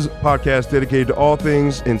this is a podcast dedicated to all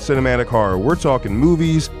things in cinematic horror. We're talking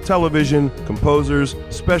movies, television, composers,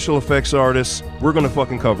 special effects artists. We're going to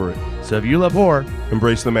fucking cover it. So if you love horror,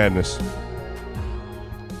 embrace the madness.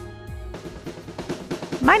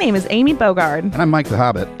 My name is Amy Bogard. And I'm Mike the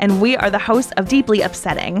Hobbit. And we are the hosts of Deeply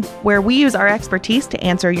Upsetting, where we use our expertise to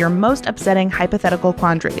answer your most upsetting hypothetical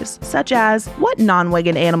quandaries, such as what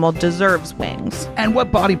non-winged animal deserves wings? And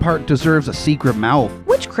what body part deserves a secret mouth?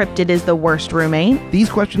 Which cryptid is the worst roommate? These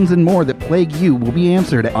questions and more that plague you will be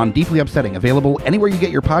answered on Deeply Upsetting, available anywhere you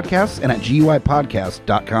get your podcasts and at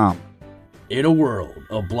GUIPodcast.com. In a world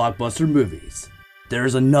of blockbuster movies,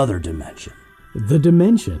 there's another dimension. The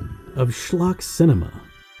dimension of schlock cinema.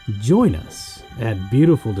 Join us at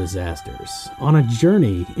Beautiful Disasters on a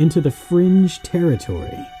journey into the fringe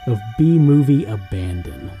territory of B-movie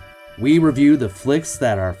abandon. We review the flicks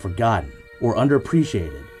that are forgotten or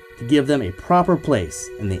underappreciated to give them a proper place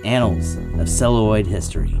in the annals of celluloid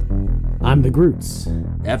history. I'm the Groots.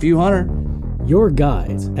 F.U. Hunter. Your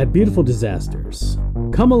guides at Beautiful Disasters.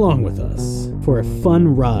 Come along with us for a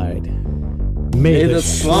fun ride. May the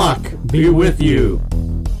schlock be with you.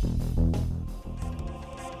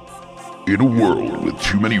 In a world with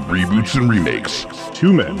too many reboots and remakes,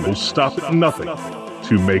 two men will stop at nothing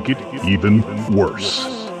to make it even worse.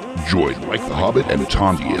 Join Mike the Hobbit and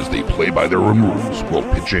Thandi as they play by their own rules while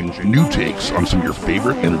pitching new takes on some of your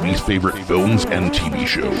favorite and least favorite films and TV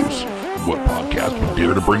shows. What podcast would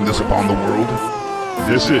dare to bring this upon the world?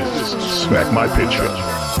 This is Smack My Pitch Show.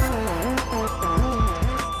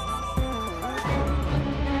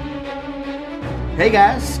 Hey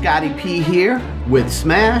guys, Scotty P here with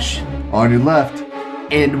Smash on your left.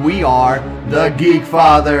 And we are the Geek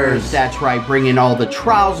Fathers. That's right, bringing all the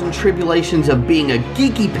trials and tribulations of being a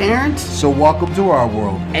geeky parent. So welcome to our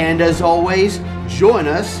world. And as always, join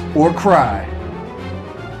us or cry.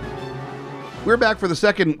 We're back for the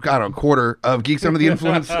second, quarter of Geeks Under the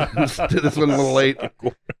Influence. This one a little late.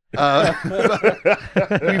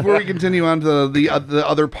 Before we continue on to the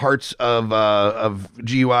other parts of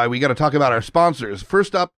GUI, we got to talk about our sponsors.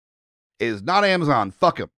 First up is not Amazon.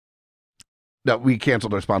 Fuck them. No, we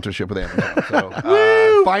canceled our sponsorship with Amazon. So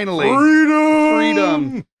finally,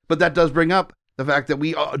 freedom. But that does bring up the fact that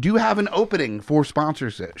we do have an opening for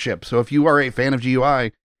sponsorship. So if you are a fan of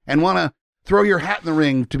GUI and want to throw your hat in the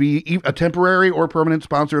ring to be a temporary or permanent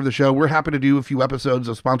sponsor of the show, we're happy to do a few episodes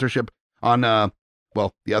of sponsorship on, the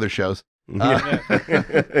other shows.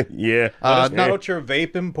 Yeah. Promote your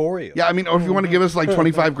vape emporium. Yeah, I mean, or if you want to give us like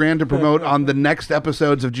 25 grand to promote on the next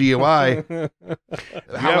episodes of GUI,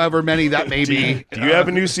 however many that may be. Do you have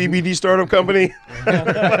a new CBD startup company?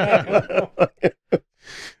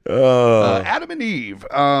 Adam and Eve.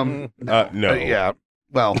 No. Yeah.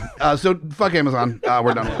 Well, so fuck Amazon.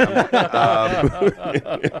 We're done with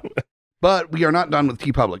them. But we are not done with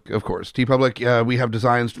TeePublic, of course. TeePublic, we have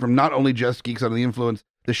designs from not only just Geeks Under the Influence,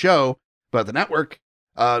 the show, but the network,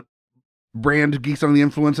 brand Geeks Under the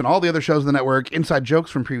Influence, and all the other shows of the network, inside jokes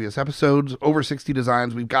from previous episodes, over 60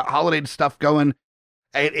 designs. We've got holiday stuff going.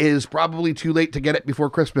 It is probably too late to get it before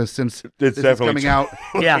Christmas since It's this is definitely coming out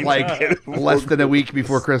like less than a week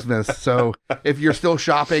before Christmas. So if you're still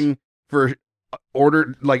shopping for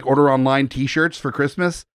order online t-shirts for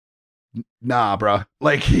Christmas, nah, bro.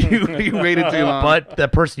 Like you waited too long. But the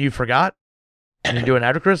person you forgot and you're doing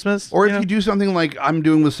after Christmas? Or if you do something like I'm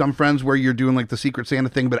doing with some friends where you're doing like the Secret Santa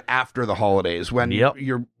thing, but after the holidays when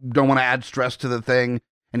you don't want to add stress to the thing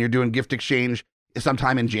and you're doing gift exchange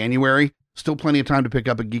sometime in January, still plenty of time to pick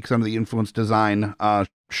up a Geeks Under the Influence design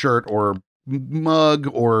shirt or mug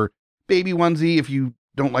or baby onesie if you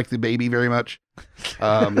don't like the baby very much.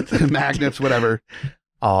 Magnets, whatever.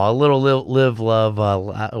 Oh, a little live love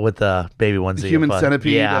with the baby onesie. The human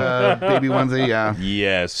centipede Yeah. baby onesie, yeah.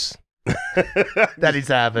 Yes. That he's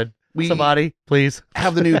having. Somebody, please.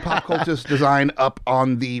 Have the new Pop Cultist design up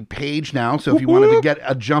on the page now. So if you wanted to get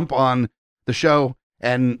a jump on the show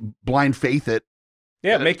and blind faith it.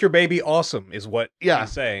 Yeah, make your baby awesome is what he's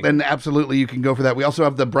saying. Then absolutely you can go for that. We also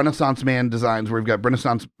have the Renaissance Man designs where we've got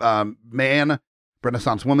Renaissance Man,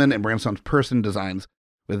 Renaissance Woman, and Renaissance Person designs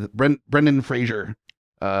with Brendan Fraser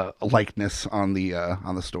likeness on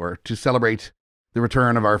the store to celebrate the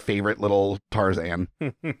return of our favorite little Tarzan.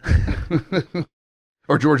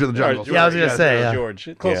 Or George of the Jungle. Yeah, I was going to say. George.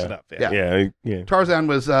 Close enough. Yeah. Yeah. Tarzan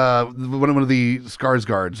was one of the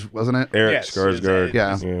Skarsgårds, wasn't it? Eric Skarsgård.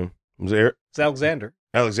 Yeah. Was it Eric? It's Alexander.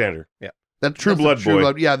 Yeah. That's True Blood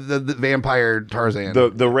boy. Yeah, the vampire Tarzan.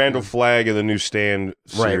 The Randall Flagg of the new Stand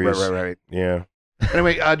series. Right. Yeah.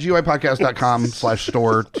 Anyway,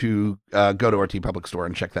 GUIPodcast.com/store to go to our TeePublic store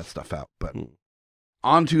and check that stuff out. But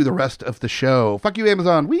on to the rest of the show. Fuck you,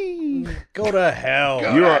 Amazon. Whee! Go to hell.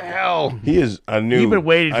 Hell. He is. I knew. You've been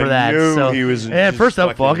waiting for that. So he was. And first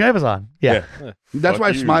up, fuck Amazon. Yeah. That's why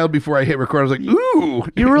I smiled before I hit record. I was like, ooh.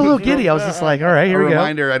 You were a little giddy. I was just like, all right, here we go.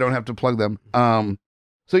 Reminder, I don't have to plug them.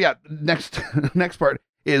 So yeah, next part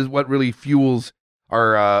is what really fuels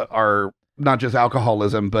our not just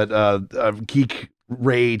alcoholism, but geek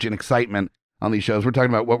rage and excitement on these shows. We're talking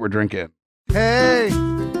about what we're drinking. Hey,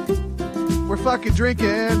 we're fucking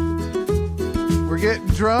drinking. We're getting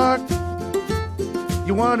drunk.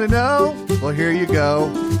 You want to know? Well, here you go.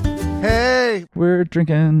 Hey, we're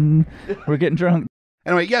drinking. We're getting drunk.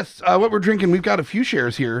 Anyway, yes, what we're drinking, we've got a few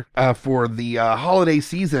shares here for the holiday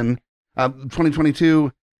season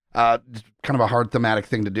 2022. Kind of a hard thematic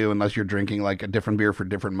thing to do unless you're drinking like a different beer for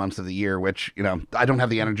different months of the year, which, I don't have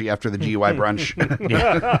the energy after the GUI brunch.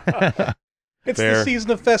 It's the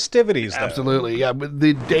season of festivities, though. Absolutely. Yeah.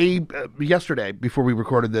 The day yesterday, before we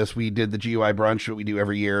recorded this, we did the GUI brunch that we do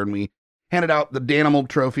every year, and we handed out the Danimal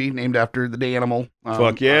trophy named after the Danimal.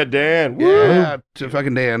 Fuck yeah, Dan. Yeah, to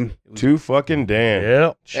fucking Dan. To fucking Dan.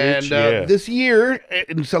 Yep. And this year,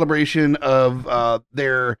 in celebration of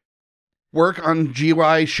their work on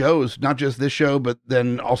GUI shows, not just this show, but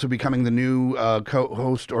then also becoming the new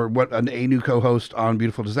co-host or a new co-host on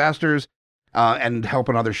Beautiful Disasters and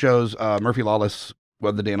helping other shows. Murphy Lawless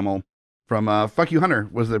was the Danimal from Fuck You Hunter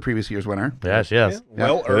was the previous year's winner. Yes. Yeah.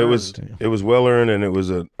 Well earned. It was well earned, and it was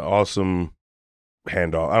an awesome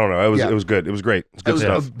handoff. I don't know. It was good. It was great. It's good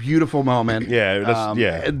stuff. A beautiful moment. Yeah.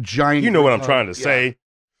 A giant. You know what I'm trying to say.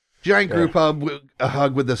 Giant group hug, a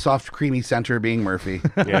hug with the soft, creamy center being Murphy.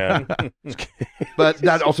 Yeah. But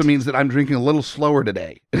that also means that I'm drinking a little slower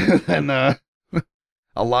today. And a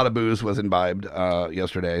lot of booze was imbibed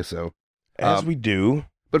yesterday. So as we do.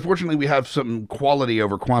 But fortunately, we have some quality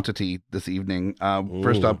over quantity this evening.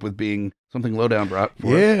 First up with being something Lowdown brought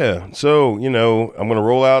for us. So, I'm going to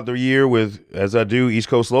roll out the year with, as I do, East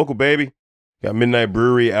Coast local, baby. Got Midnight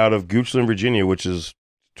Brewery out of Goochland, Virginia, which is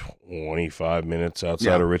 25 minutes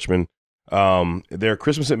outside of Richmond. Their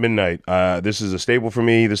Christmas at Midnight. This is a staple for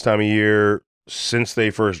me this time of year. Since they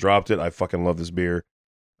first dropped it, I fucking love this beer.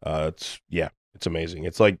 It's amazing.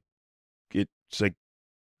 It's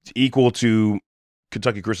equal to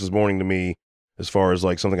Kentucky Christmas morning to me as far as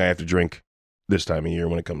like something I have to drink this time of year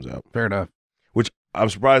when it comes out. Fair enough. Which I'm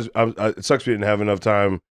surprised. It sucks we didn't have enough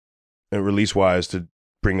time release-wise to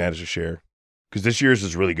bring that as a share. Because this year's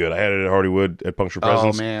is really good. I had it at Hardywood at Puncture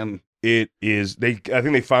Presents. Oh, man. It is. I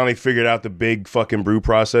think they finally figured out the big fucking brew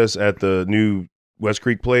process at the new West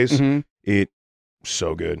Creek place. Mhm. It's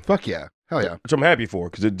so good. Fuck yeah. Hell yeah. Which I'm happy for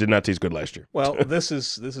because it did not taste good last year. Well, this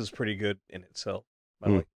is pretty good in itself. I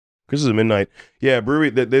like. Christmas at Midnight. Yeah, brewery.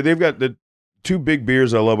 They've got the two big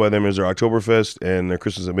beers I love by them is their Oktoberfest and their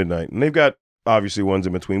Christmas at Midnight. And they've got obviously ones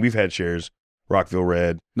in between. We've had shares. Rockville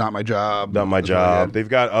Red. Not My Job. Not My Job. They've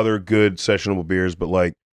got other good sessionable beers, but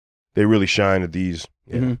like they really shine at these.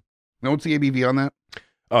 Yeah. Mm-hmm. Now, what's the ABV on that?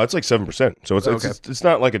 Oh, it's like 7%. So it's Okay. it's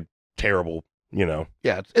not like a terrible, you know.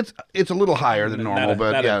 Yeah, it's a little higher than normal,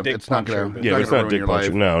 but yeah, it's not gonna. Yeah, but it's not dick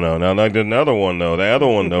puncher. No, like another one though. The other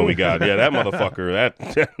one though we got. Yeah, that motherfucker. That.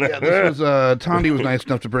 Yeah, this was Thandi was nice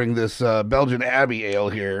enough to bring this Belgian Abbey ale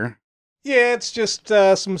here. Yeah, it's just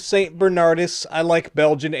some St. Bernardus. I like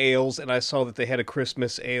Belgian ales, and I saw that they had a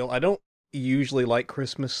Christmas ale. I don't usually like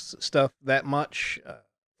Christmas stuff that much,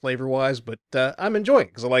 flavor-wise, but I'm enjoying it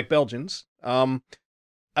because I like Belgians.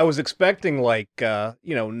 I was expecting like,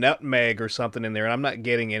 nutmeg or something in there, and I'm not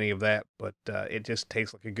getting any of that, but it just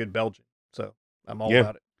tastes like a good Belgian, so I'm all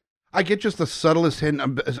about it. I get just the subtlest hint,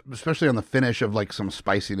 especially on the finish, of like some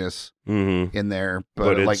spiciness in there,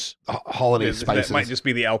 but like holiday spices. That might just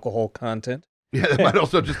be the alcohol content. Yeah, that might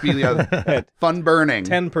also just be the fun burning.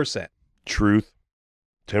 10%. Truth.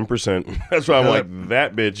 10%. That's why I'm like,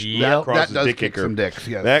 that bitch. That crosses that does dick kick kicker. some dicks,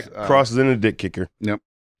 yes. That crosses into dick kicker. Yep.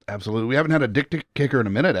 Absolutely. We haven't had a dick kicker in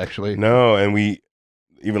a minute, actually. No, and we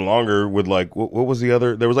even longer with like, what was the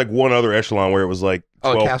other? There was like one other echelon where it was like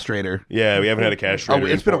 12. Oh, a castrator. Yeah, we haven't had a castrator. Oh,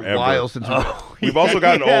 it's been forever. a while since we've also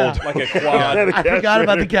gotten old. Like a quad. I forgot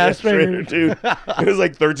about the castrator. Dude. It was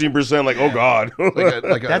like 13%. Like, oh God.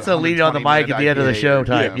 That's a lead on the mic at the end of the show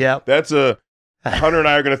time. Yeah. Yep. That's a Hunter and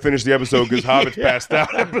I are going to finish the episode because Hobbit's passed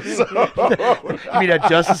out episode. You mean that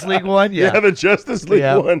Justice League one? Yeah, the Justice League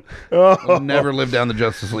one. We'll never live down the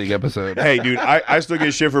Justice League episode. Hey, dude, I still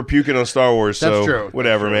get shit for puking on Star Wars. So That's true.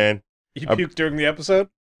 Whatever, That's true. man. You puked during the episode?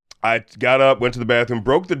 I got up, went to the bathroom,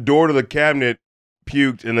 broke the door to the cabinet,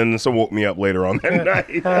 puked, and then someone woke me up later on that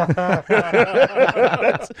night.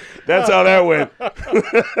 That's how that went.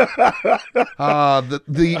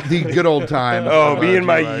 The good old times. Oh, me and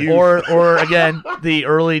my youth. Or again, the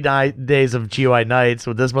early days of GUI nights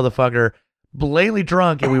with this motherfucker blatantly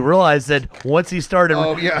drunk, and we realized that once he started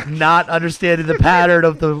not understanding the pattern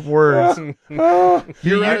of the words,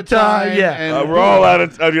 you're out of time. Yeah, we're all out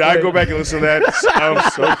of time. Dude, I go back and listen to that.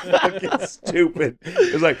 I'm so fucking stupid.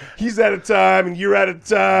 It's like he's out of time and you're out of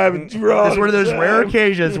time and you're all. It's one of those rare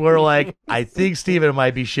occasions where, like, I think Steven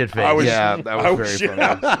might be shit faced. That was very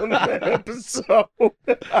funny. On that episode.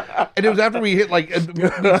 And it was after we hit like,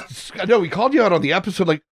 we called you out on the episode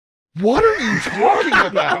like. What are you talking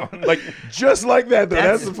about? Like, just like that, though.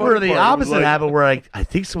 That's the where funny the part. opposite happened, where I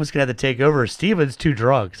think someone's going to have to take over. Steven's too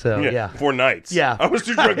drunk, so yeah. 4 nights. Yeah. I was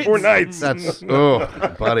too drunk 4 nights. That's,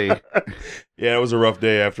 buddy. Yeah, it was a rough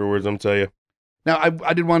day afterwards, I'm telling you. Now,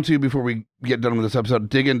 I did want to, before we get done with this episode,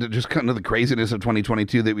 dig into just kind of the craziness of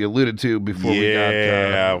 2022 that we alluded to before we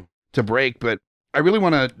got to break, but I really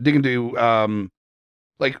want to dig into,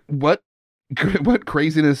 like, what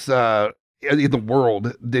craziness in the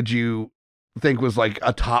world did you think was like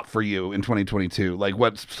a top for you in 2022? Like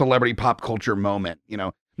what celebrity pop culture moment,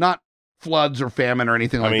 not floods or famine or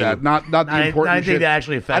anything like that. Not the important anything shit. that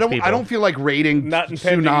actually affects people. I don't feel like rating not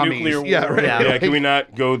impending tsunamis. nuclear war. Yeah, right. Yeah, can we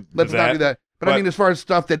not go Let's not do that. But I mean, as far as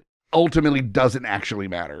stuff that ultimately doesn't actually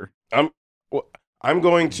matter. I'm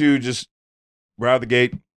going to just right out the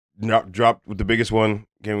gate, drop with the biggest one.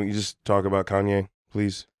 Can we just talk about Kanye,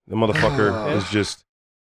 please? The motherfucker is just...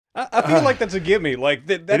 I feel like that's a gimme. Like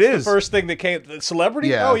that's the first thing that came. The celebrity?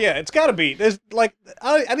 Yeah. Oh yeah, it's got to be. There's like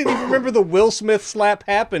I didn't even remember the Will Smith slap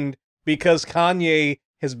happened because Kanye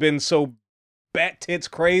has been so bat tits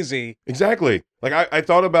crazy. Exactly. Like I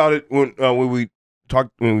thought about it when we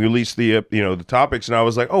released the the topics, and I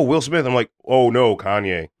was like, oh, Will Smith. I'm like, oh no,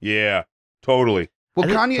 Kanye. Yeah, totally. Well,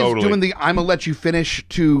 Kanye is doing the "I'm gonna let you finish"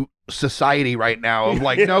 to society right now of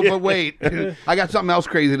like, no, but wait, I got something else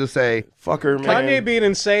crazy to say. Fucker, man. Kanye being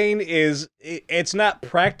insane it's not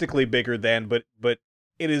practically bigger than, but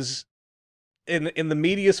it is in the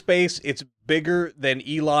media space. It's bigger than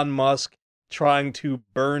Elon Musk trying to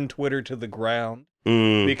burn Twitter to the ground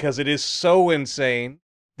because it is so insane.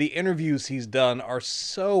 The interviews he's done are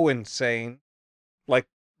so insane. Like.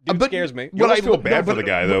 Dude scares me. You almost feel bad for the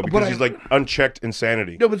guy, though, because he's like unchecked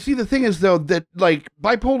insanity. No, but see, the thing is, though, that like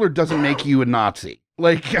bipolar doesn't make you a Nazi.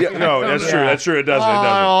 Like, no, that's true. That's true. It doesn't. Oh, It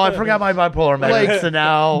doesn't. I forgot my bipolar meds. So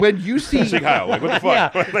now when you see Kyle, like, what the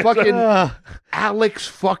fuck? Yeah. fucking Alex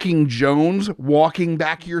fucking Jones walking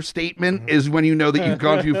back your statement is when you know that you've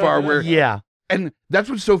gone too far. Where and that's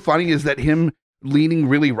what's so funny is that him leaning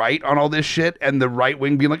really right on all this shit and the right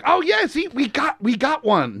wing being like, oh yeah, see, we got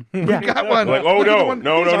one. We got one. Like, oh no. Wait,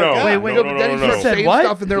 no. Then he starts saying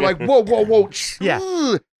stuff and they're like, whoa.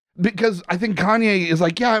 Yeah. Because I think Kanye is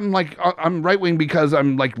like, yeah, I'm right wing because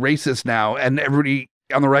I'm like racist now, and everybody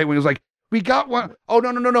on the right wing is like, we got one. Oh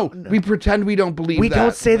no. We pretend we don't believe. We that.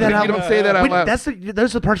 don't say that out loud. We don't say that out loud.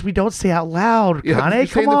 Those are the parts we don't say out loud. Kanye,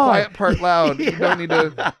 say come the on. quiet part loud. You don't need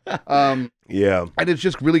to. Yeah. And it's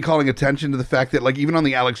just really calling attention to the fact that, like, even on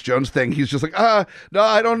the Alex Jones thing, he's just like, no,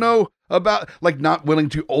 I don't know about, like, not willing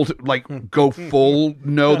to go full.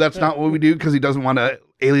 No, that's not what we do, because he doesn't want to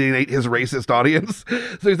alienate his racist audience.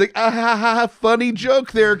 So he's like, funny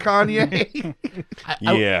joke there, Kanye.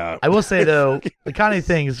 I will say, though, the Kanye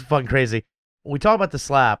thing is fucking crazy. We talk about the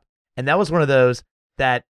slap, and that was one of those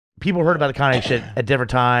that people heard about the Kanye shit at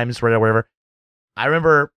different times, whatever. I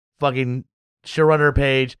remember fucking showrunner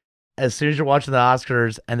page, as soon as you're watching the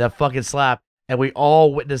Oscars and the fucking slap, and we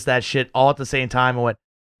all witnessed that shit all at the same time and went,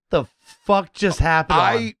 the fuck just happened?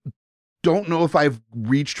 I don't know if I've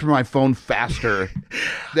reached for my phone faster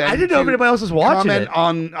than I didn't know if anybody else was watching comment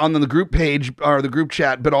it. on the group page or the group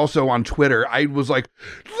chat, but also on Twitter. I was like,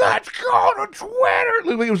 let's go to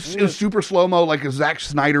Twitter. It was super slow-mo, like a Zack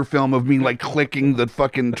Snyder film of me like clicking the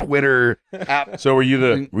fucking Twitter app. So were you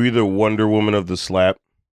the Wonder Woman of the slap?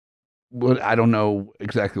 Well, I don't know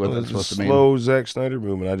exactly what that's supposed to mean. Slow Zack Snyder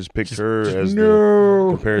movement. I just picked her as the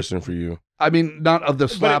comparison for you. I mean, not of the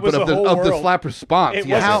slap, but of the slap response. It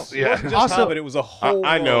wasn't just Hobbit, it was a whole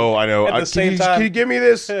I know. At the same time, can you give me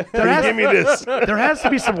this? Can you give me this? There has to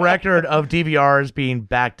be some record of DVRs being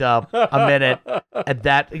backed up a minute at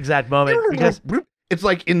that exact moment, because it's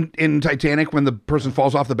like in Titanic when the person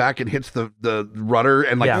falls off the back and hits the rudder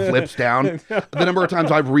and flips down. The number of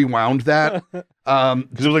times I've rewound that.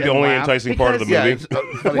 Because it was like the only enticing part of the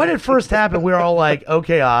movie. When it first happened, we were all like,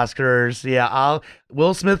 okay, Oscars. Yeah,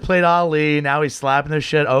 Will Smith played Ali. Now he's slapping this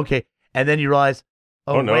shit. Okay. And then you realize,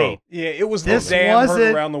 oh no. Wait. Yeah, it was this damn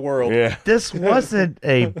heard around the world. Yeah. This wasn't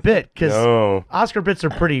a bit, because Oscar bits are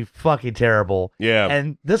pretty fucking terrible. Yeah.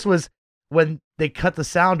 And this was when they cut the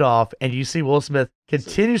sound off and you see Will Smith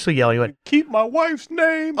continuously yelling, you went, keep my wife's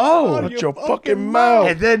name out your fucking mouth.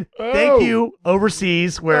 And then thank you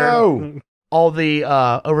overseas, where all the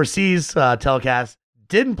overseas telecasts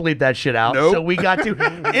didn't bleep that shit out. Nope. So we got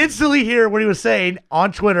to instantly hear what he was saying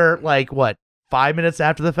on Twitter, like 5 minutes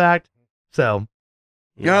after the fact. So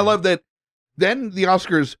I love that. Then the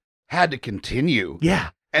Oscars had to continue. Yeah.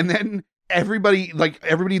 And then everybody in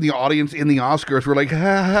the audience in the Oscars were like, ha,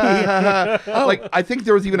 ha, ha, ha. Like, I think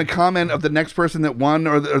there was even a comment of the next person that won,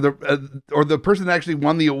 or the person that actually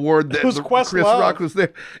won the award, that was Chris Rock was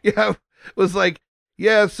there. Yeah, was like,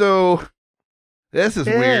 yeah, so this is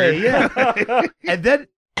weird. Yeah. And then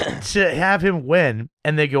to have him win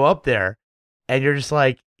and they go up there and you're just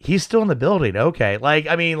like, he's still in the building. Okay. Like,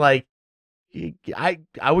 I mean, like, I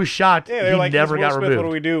was shocked he never got removed. What do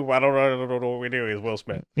we do? I don't know what we do. He's Will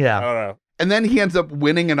Smith. Yeah. I don't know. And then he ends up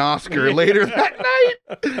winning an Oscar later that night.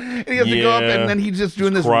 And he has to go up, and then he's just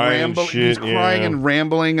doing this rambling. He's crying and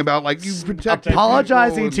rambling about, like, you protect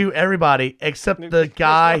apologizing to everybody except the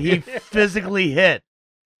guy he physically hit.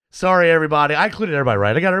 Sorry, everybody. I included everybody,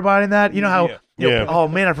 right? I got everybody in that. You know how? Oh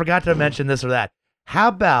man, I forgot to mention this or that. How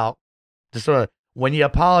about just sort of when you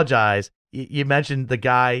apologize, you mentioned the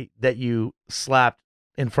guy that you slapped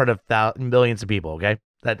in front of millions of people. Okay.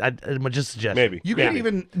 That I would just suggest. Maybe you can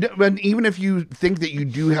even if you think that you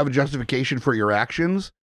do have a justification for your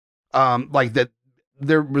actions, like that,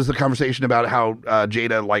 there was the conversation about how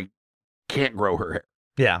Jada like can't grow her hair.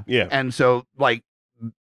 Yeah, and so like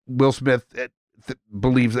Will Smith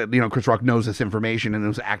believes that Chris Rock knows this information and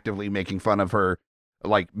is actively making fun of her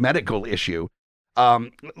like medical issue.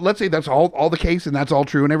 Let's say that's all the case and that's all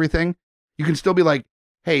true and everything. You can still be like,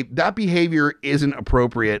 hey, that behavior isn't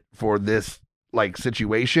appropriate for this like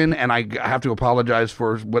situation, and I have to apologize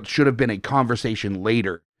for what should have been a conversation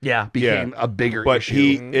later. Became a bigger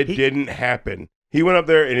issue. But it didn't happen. He went up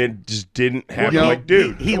there and it just didn't happen. Like,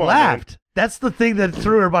 dude, he laughed. That's the thing that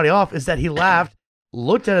threw everybody off, is that he laughed,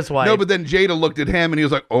 looked at his wife. No, but then Jada looked at him and he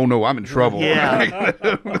was like, oh no, I'm in trouble. Yeah.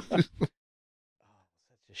 Such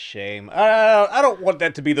a shame. I don't want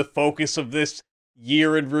that to be the focus of this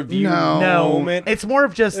year in review moment. It's more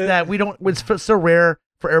of just that we don't, it's so rare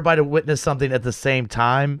for everybody to witness something at the same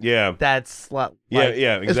time. Yeah. That's like, yeah,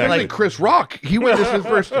 exactly. Especially Chris Rock. He witnessed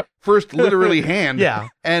his first literally hand. Yeah.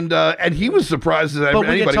 And he was surprised that but we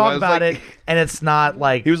anybody can talk was. about like, it, and it's not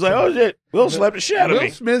like he was like, "Oh shit, Will slapped the shit out of me."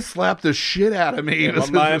 Will Smith slapped the shit out of me.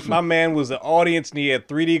 Yeah, my man was the audience, and he had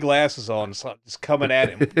 3D glasses on, so just coming at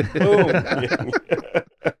him. Boom.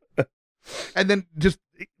 And then just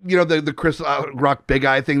the Chris Rock big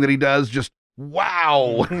eye thing that he does, just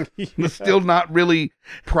wow. Still not really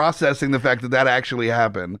processing the fact that actually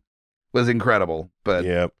happened was incredible. But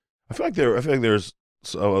yeah, I feel like there's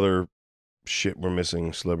some other shit we're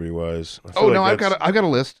missing celebrity wise. I've got a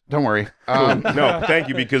list. Don't worry. No, thank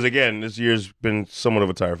you, because again, this year's been somewhat of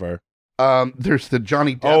a tire fire. There's the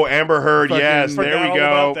Johnny Depp. Oh, Amber Heard. Yes, there we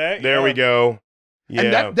go. There we go. Yeah,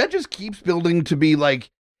 and that just keeps building to be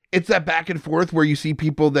like, it's that back and forth where you see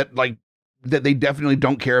people that they definitely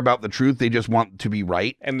don't care about the truth. They just want to be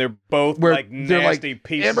right. And they're both nasty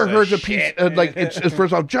pieces Amber Heard's of a piece, shit. it's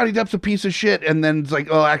first off, Johnny Depp's a piece of shit. And then it's like,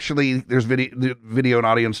 oh, actually, there's video and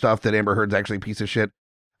audio and stuff that Amber Heard's actually a piece of shit.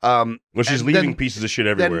 Well, she's leaving pieces of shit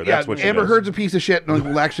everywhere. That's what she Amber does. Heard's a piece of shit. And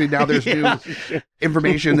well, actually, now there's new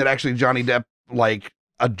information that actually Johnny Depp,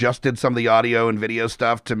 adjusted some of the audio and video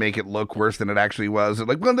stuff to make it look worse than it actually was.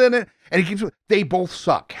 And he keeps, they both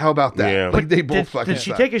suck. How about that? Yeah. They both fucking Did she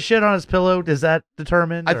suck. take a shit on his pillow? Does that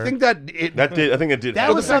determine? I think that it did.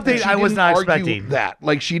 That was something I was not expecting. That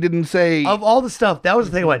she didn't say of all the stuff. That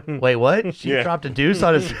was the thing. I went, wait, what? She dropped a deuce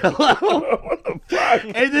on his pillow. What the fuck?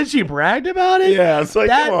 And then she bragged about it. Yeah, it's like,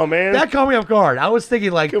 come on, man. That caught me off guard. I was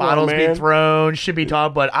thinking bottles being thrown, should be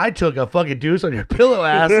taught, but I took a fucking deuce on your pillow,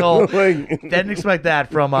 asshole. Didn't expect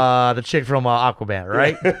that from the chick from Aquaman,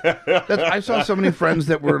 right? I saw so many friends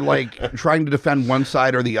that were trying to defend one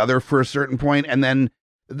side or the other for a certain point, and then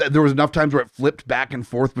there was enough times where it flipped back and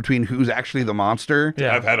forth between who's actually the monster.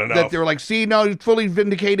 Yeah, I've had enough. That they were like, see, no, he's fully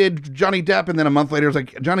vindicated Johnny Depp, and then a month later it was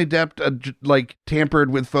like, Johnny Depp tampered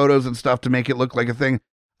with photos and stuff to make it look like a thing.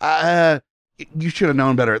 You should have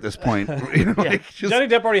known better at this point. Johnny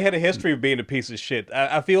Depp already had a history of being a piece of shit.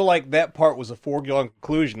 I feel like that part was a foregone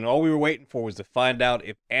conclusion. All we were waiting for was to find out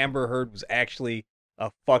if Amber Heard was actually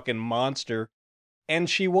a fucking monster. And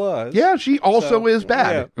she was. Yeah, she also is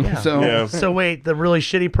bad. Yeah. So wait, the really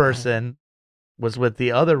shitty person was with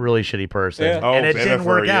the other really shitty person, and it didn't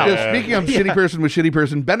work out. Speaking of shitty person with shitty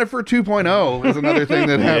person, Bennifer 2.0 is another thing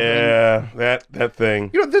that happened. Yeah, that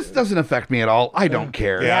thing. This doesn't affect me at all. I don't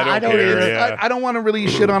care. Yeah, I don't care. Either. I don't want to really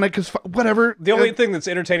shit on it because whatever. The only thing that's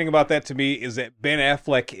entertaining about that to me is that Ben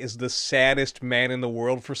Affleck is the saddest man in the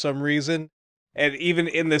world for some reason. And even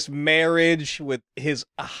in this marriage with his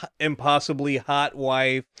impossibly hot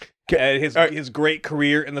wife, his great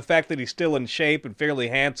career, and the fact that he's still in shape and fairly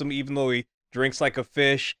handsome, even though he drinks like a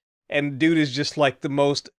fish, and dude is just the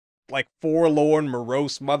most forlorn,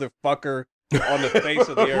 morose motherfucker on the face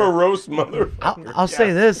of the earth. Morose motherfucker. I'll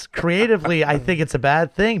say this, creatively, I think it's a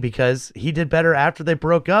bad thing because he did better after they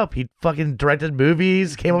broke up. He fucking directed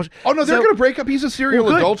movies, came up. Oh no, they're gonna break up. He's a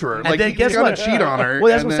serial adulterer. And then he's gonna cheat on her.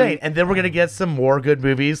 Well, that's what I'm saying. And then we're gonna get some more good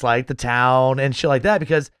movies like The Town and shit like that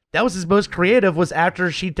because that was his most creative was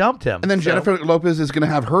after she dumped him. And then Jennifer Lopez is going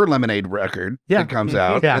to have her Lemonade record that comes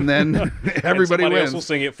out. And then everybody and wins. else will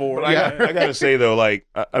sing it for her. I got to say, though, I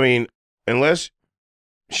mean, unless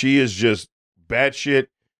she is just batshit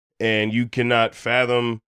and you cannot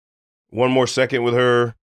fathom one more second with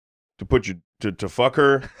her to put you, to fuck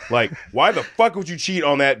her, why the fuck would you cheat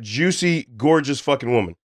on that juicy, gorgeous fucking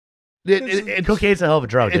woman? Cocaine's a hell of a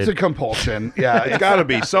drug, It's dude. a compulsion. Yeah. It's got to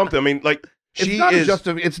be something. I mean,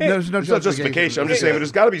 There's no justification. I'm just saying, but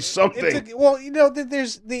there's got to be something.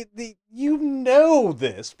 There's you know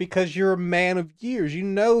this because you're a man of years. You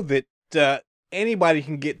know that anybody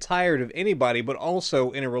can get tired of anybody, but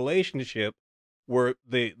also in a relationship where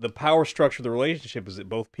the power structure of the relationship is that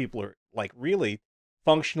both people are really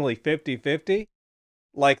functionally 50-50.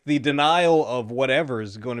 The denial of whatever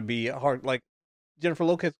is going to be hard. Jennifer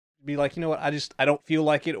Lopez be like, you know what, I don't feel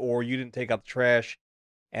like it, or you didn't take out the trash.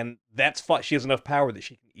 And that's fine. She has enough power that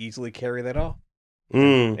she can easily carry that off.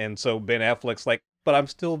 And so Ben Affleck's but I'm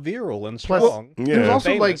still virile and strong. There's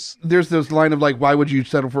also there's this line of why would you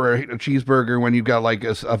settle for a cheeseburger when you've got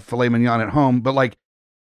a filet mignon at home? But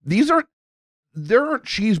there aren't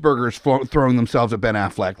cheeseburgers throwing themselves at Ben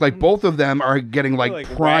Affleck. Both of them are getting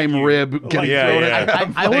prime rib getting thrown at.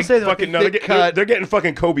 I will say that they're getting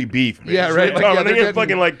fucking Kobe beef. Man. Yeah, right. They're getting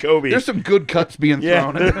fucking Kobe. There's some good cuts being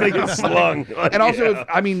thrown. They get slung. And also,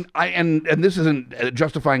 I mean, and this isn't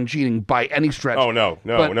justifying cheating by any stretch. Oh no.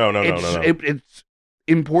 It's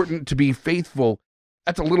important to be faithful.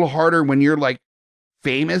 That's a little harder when you're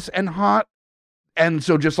famous and hot. And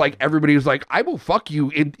so just like everybody was like, I will fuck you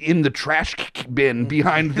in the trash bin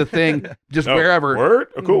behind the thing, just wherever. Word?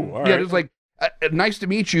 Oh, cool. All yeah, right. just like, nice to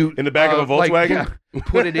meet you. In the back of a Volkswagen?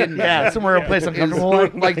 Put it in. somewhere a place uncomfortable.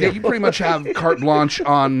 Like you pretty much have carte blanche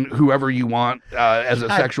on whoever you want as a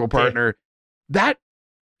sexual partner. That,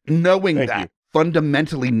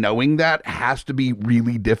 fundamentally knowing that has to be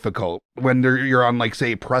really difficult when you're on like,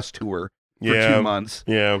 say, a press tour. For 2 months,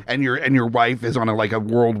 and your wife is on a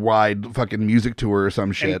worldwide fucking music tour or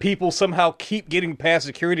some shit. And people somehow keep getting past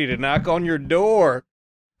security to knock on your door.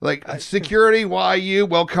 Like, security, why you?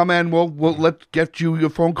 Well, come in. We'll let's get you a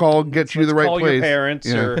phone call and get you to the right call place. Your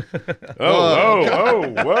parents or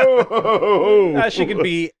whoa. She could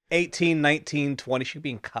be 18, 19, 20. She could be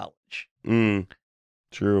in college.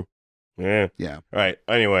 True. Yeah. All right.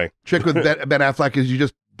 Anyway, trick with Ben Affleck is you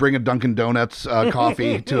just bring a Dunkin' Donuts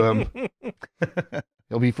coffee to him.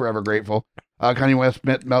 He'll be forever grateful. Kanye West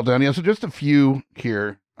meltdown. Yeah, so just a few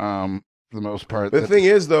here, for the most part. The thing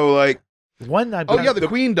is, though, like the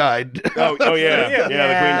Queen died. The Queen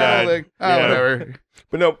died. Whatever.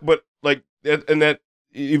 But like, and that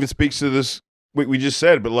even speaks to this what we just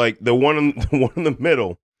said. But like the one in the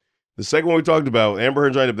middle, the second one we talked about, Amber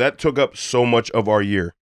Heard's Johnny Depp, that took up so much of our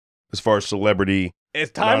year as far as celebrity. It's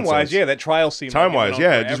time-wise, that trial seemed time-wise,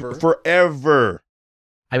 just forever.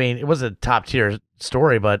 I mean, it was a top-tier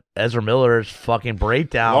story, but Ezra Miller's fucking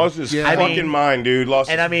breakdown. Lost his fucking mind, dude.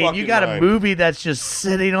 You got a movie that's just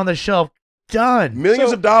sitting on the shelf, done.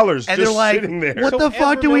 Millions of dollars and just they're like, sitting there. What the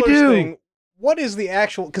fuck Ezra do we Miller's do? thing, what is the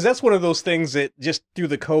actual... Because that's one of those things that just through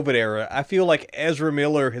the COVID era, I feel like Ezra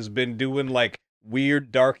Miller has been doing like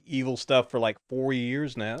weird, dark, evil stuff for like 4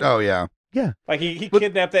 years now. Oh, yeah. Yeah. Like he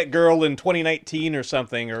kidnapped that girl in 2019 or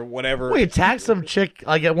something or whatever. Well, he attacked some chick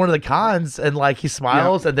like at one of the cons and like he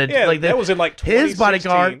smiles and then like that was in like 2016. his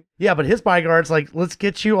bodyguard. Yeah, but his bodyguard's like, let's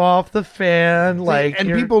get you off the fan. Like, and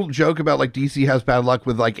people joke about like DC has bad luck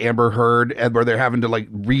with like Amber Heard and where they're having to like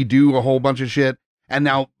redo a whole bunch of shit. And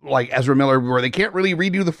now, like Ezra Miller, where they can't really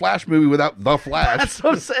redo the Flash movie without the Flash. That's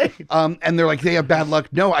what I'm saying. And they're like, they have bad luck.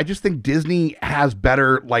 No, I just think Disney has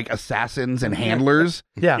better like assassins and handlers.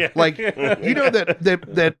 Yeah. Like, you know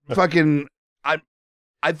that fucking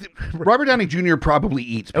Robert Downey Jr. probably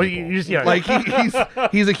eats people. Like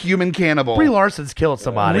he's a human cannibal. Brie Larson's killed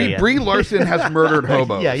somebody. Brie Larson has murdered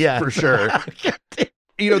hobos. Yeah, for sure.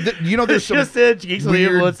 You know, there's some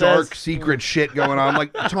weird, dark, secret shit going on.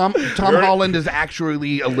 Like Tom Holland is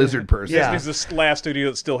actually a lizard person. Yeah, Disney's the last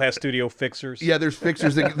studio that still has studio fixers. Yeah, there's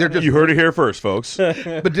fixers. They're just. You heard it here first, folks.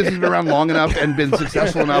 But Disney's been around long enough and been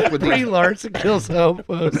successful enough with Brie Larson kills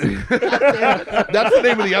hobos. That's the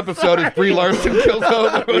name of the episode. Is Brie Larson kills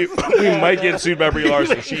hobos? We might get sued by Brie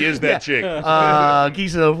Larson. She is that chick.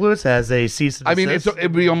 Geeks Under the Influence has a cease and desist.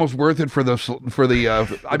 It'd be almost worth it for the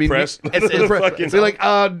press. It's like.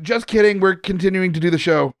 Just kidding. We're continuing to do the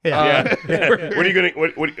show. Yeah. What are you gonna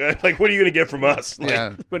what are you gonna get from us? Like,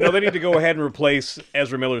 yeah. But no, they need to go ahead and replace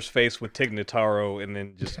Ezra Miller's face with Tig Notaro, and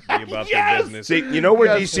then just be about their business. See, you know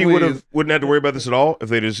where DC wouldn't have to worry about this at all if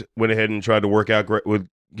they just went ahead and tried to work out with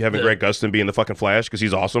having Greg Gustin being the fucking Flash because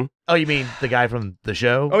he's awesome. Oh, you mean the guy from the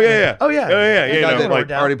show? Oh yeah. Oh yeah. The guy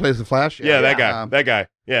that already plays the Flash. Yeah, that guy. That guy.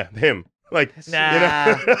 Yeah, him. Like,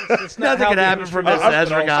 nah, nothing could happen from this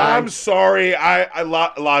Ezra guy. I'm sorry.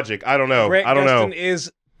 Logic. I don't know. Grant I don't know. Gustin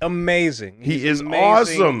is amazing. He is amazing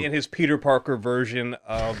awesome in his Peter Parker version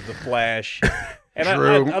of the Flash. And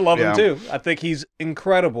True. I love him too. I think he's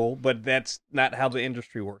incredible, but that's not how the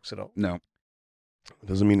industry works at all. No,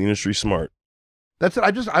 doesn't mean the industry's smart. That's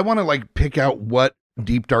it. I want to like pick out what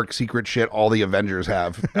deep dark secret shit all the Avengers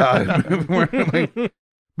have.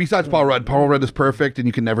 Besides Paul Rudd is perfect, and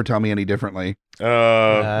you can never tell me any differently.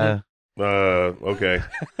 Okay. Okay.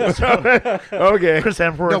 Chris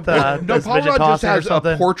Hemsworth. No, Paul Rudd just has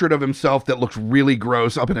a portrait of himself that looks really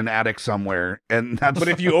gross up in an attic somewhere, and that's. But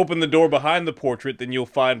if you open the door behind the portrait, then you'll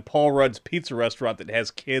find Paul Rudd's pizza restaurant that has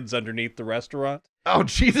kids underneath the restaurant. Oh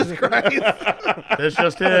Jesus Christ! This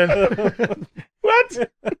just in.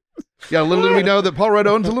 What? Yeah, little did we know that Paul Rudd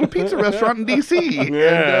owns a little pizza restaurant in D.C.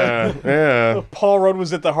 Yeah. Paul Rudd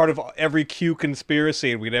was at the heart of every Q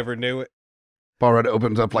conspiracy, and we never knew it. Paul Rudd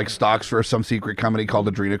opens up like stocks for some secret company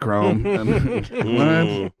called Adrenochrome.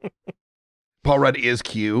 What? Paul Rudd is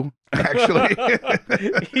Q, actually.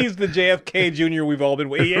 He's the JFK Jr. we've all been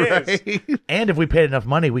waiting. He is. Right? And if we paid enough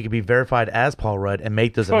money, we could be verified as Paul Rudd and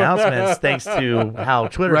make those announcements thanks to how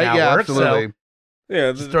Twitter now works. Absolutely. So,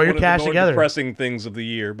 yeah, just throw your cash one of the together. more depressing things of the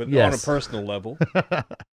year, but on a personal level.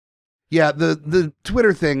 Yeah, the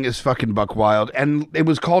Twitter thing is fucking buck wild, and it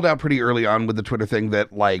was called out pretty early on with the Twitter thing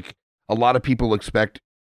that like a lot of people expect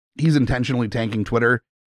he's intentionally tanking Twitter,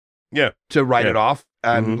 to write it off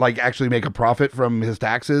and Mhm. like actually make a profit from his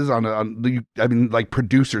taxes on the, I mean, like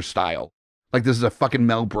producer style. Like this is a fucking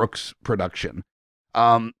Mel Brooks production.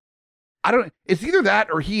 It's either that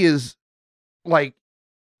or he is like,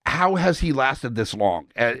 how has he lasted this long?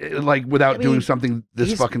 Like without doing something this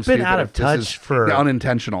he's fucking been stupid. out of If this touch is for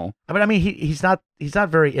unintentional. I mean, he's not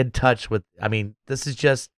very in touch with. I mean, this is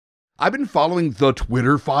just. I've been following the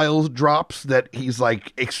Twitter files drops that he's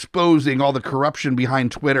like exposing all the corruption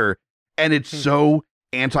behind Twitter, and it's so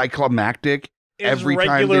anticlimactic. Every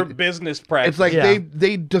regular time business practice. it's like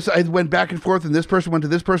they decided went back and forth, and this person went to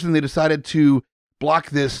this person, and they decided to block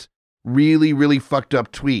this really, really fucked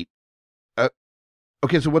up tweet.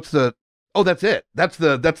 Okay, so what's the? Oh, that's it. That's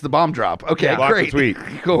the bomb drop. Okay, Block great, the tweet.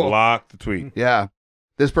 cool. Block the tweet. Yeah,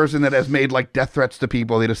 this person that has made like death threats to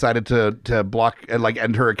people, they decided to block and like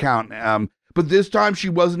end her account. But this time she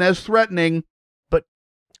wasn't as threatening.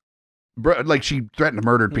 But like she threatened to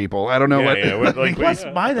murder people. I don't know what. Yeah, like, Plus,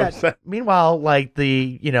 mind that. Meanwhile, like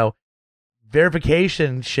the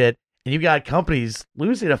verification shit, and you got companies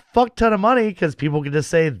losing a fuck ton of money because people can just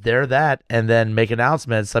say they're that and then make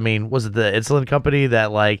announcements. I mean, was it the insulin company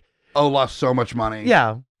that like lost so much money?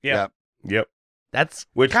 Yeah. Yep. That's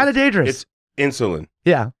kind of dangerous. It's insulin.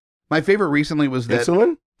 Yeah. My favorite recently was that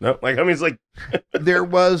insulin. No, like I mean, it's like there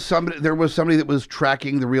was somebody that was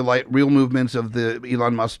tracking the real movements of the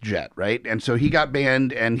Elon Musk jet, right? And so he got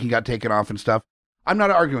banned and he got taken off and stuff. I'm not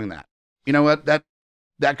arguing that. You know what?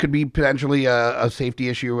 That could be potentially a safety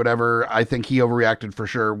issue or whatever. I think he overreacted for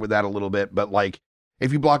sure with that a little bit. But like,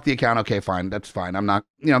 if you block the account, okay, fine, that's fine. I'm not,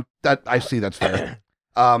 that I see that's fair.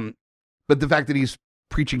 But the fact that he's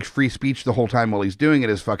preaching free speech the whole time while he's doing it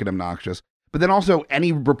is fucking obnoxious. But then also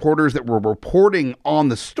any reporters that were reporting on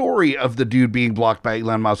the story of the dude being blocked by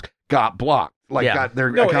Elon Musk got blocked. Like got their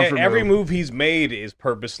accounts removed. Every move he's made is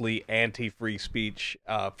purposely anti-free speech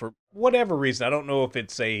for whatever reason. I don't know if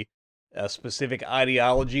it's a specific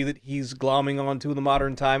ideology that he's glomming onto in the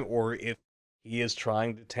modern time, or if he is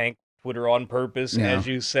trying to tank Twitter on purpose, as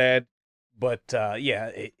you said. But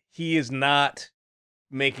he is not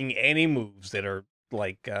making any moves that are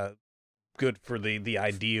like good for the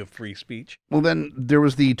idea of free speech. Well, then there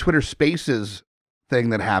was the Twitter Spaces thing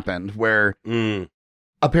that happened where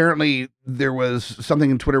apparently there was something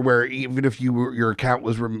in Twitter where even if your account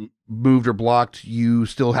was removed or blocked, you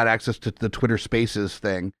still had access to the Twitter Spaces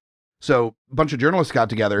thing. So a bunch of journalists got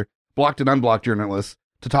together, blocked and unblocked journalists,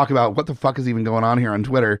 to talk about what the fuck is even going on here on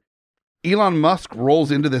Twitter. Elon Musk rolls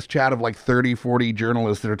into this chat of like 30, 40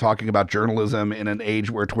 journalists that are talking about journalism in an age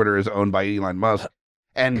where Twitter is owned by Elon Musk.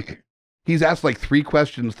 And he's asked like 3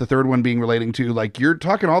 questions, the third one being relating to like, you're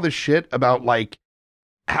talking all this shit about like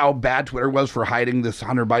how bad Twitter was for hiding this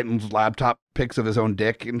Hunter Biden's laptop pics of his own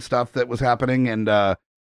dick and stuff that was happening and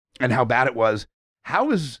how bad it was. How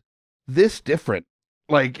is this different?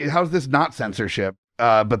 Like, how's this not censorship?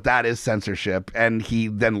 But that is censorship. And he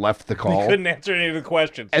then left the call. He couldn't answer any of the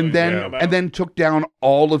questions. And then took down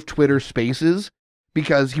all of Twitter Spaces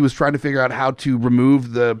because he was trying to figure out how to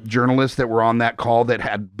remove the journalists that were on that call that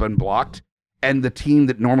had been blocked. And the team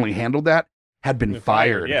that normally handled that had been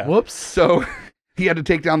fired. Yeah. Whoops. So he had to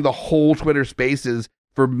take down the whole Twitter Spaces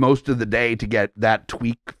for most of the day to get that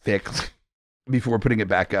tweak fixed before putting it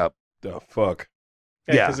back up. The fuck?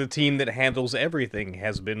 Yeah, because the team that handles everything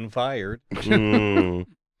has been fired.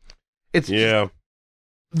 It's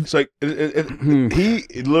like he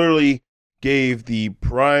literally gave the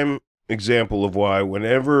prime example of why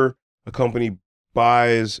whenever a company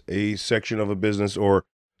buys a section of a business or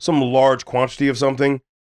some large quantity of something,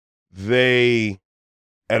 they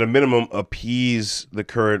at a minimum appease the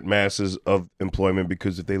current masses of employment,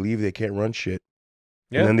 because if they leave, they can't run shit.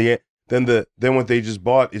 Yeah. And then what they just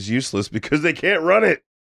bought is useless because they can't run it.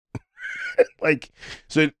 Like,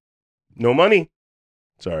 so no money.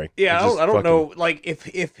 Sorry. Yeah, I don't know. Like, if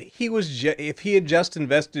he was if he had just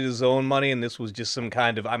invested his own money and this was just some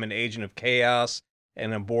kind of I'm an agent of chaos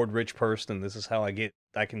and I'm a bored rich person, and this is how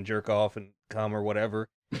I can jerk off and come or whatever,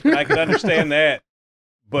 I could understand that.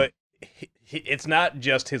 But it's not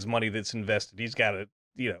just his money that's invested. He's got to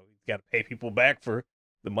pay people back for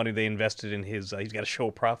the money they invested in his. He's got to show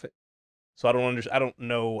a profit. So I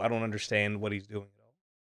don't understand what he's doing.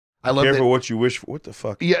 I love Careful what you wish for. What the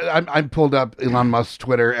fuck? Yeah, I pulled up Elon Musk's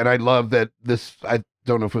Twitter, and I love that this. I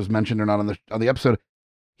don't know if it was mentioned or not on the episode.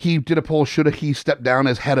 He did a poll: should he step down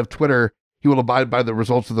as head of Twitter? He will abide by the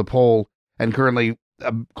results of the poll, and currently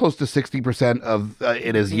close to 60% of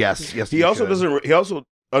it is yes. Yes. He also doesn't. He also.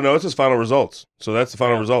 Oh no, it's his final results. So that's the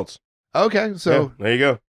final results. Okay, so there you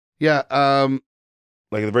go. Yeah.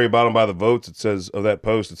 Like at the very bottom by the votes, it says of that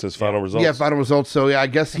post, it says final results. Yeah, final results. So yeah, I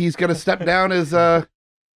guess he's gonna step down as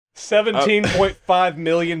 17.5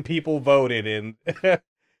 million people voted and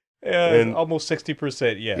almost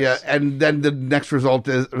 60%, yes. Yeah, and then the next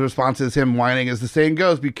response is him whining, as the saying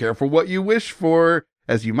goes, be careful what you wish for,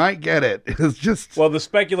 as you might get it. It's just... Well, the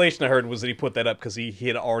speculation I heard was that he put that up because he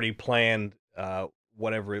had already planned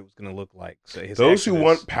whatever it was going to look like. So those who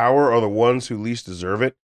want power are the ones who least deserve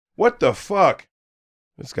it. What the fuck?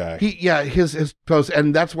 This guy. His post,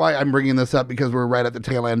 and that's why I'm bringing this up, because we're right at the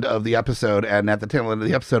tail end of the episode, and at the tail end of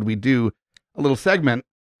the episode, we do a little segment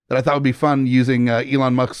that I thought would be fun using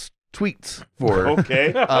Elon Musk's tweets for. Okay.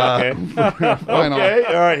 Okay. All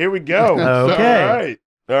right. Here we go. Okay.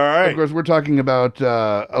 All right. Of course, we're talking about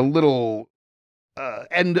a little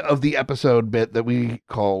end of the episode bit that we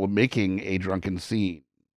call making a drunken scene.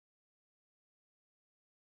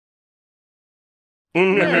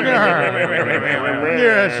 Yes.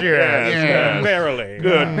 Verily.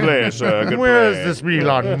 Good place. Good Where's place. this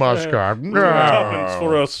Elon Musk? Tuppence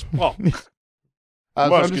for us. So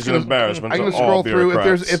Musk is an embarrassment. I'm to going to all scroll through.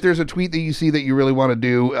 bureaucrats. If there's a tweet that you see that you really want to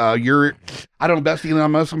do, your best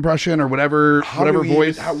Elon Musk impression or whatever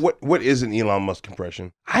voice. What is an Elon Musk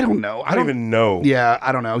impression? I don't know. I don't even know. Yeah,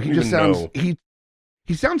 I don't know. He just sounds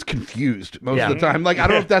he sounds confused most of the time. Like I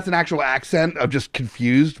don't know if that's an actual accent of just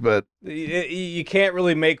confused, but you can't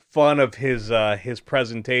really make fun of his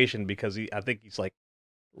presentation because I think he's like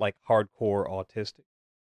hardcore autistic.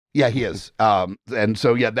 yeah, he is. And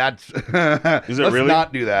so that's Is it let's really?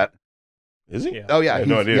 not do that. Is he? Yeah. Oh yeah, I had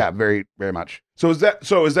no idea. yeah, very very much. So is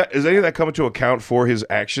any of that coming to account for his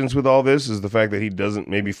actions with all this? Is the fact that he doesn't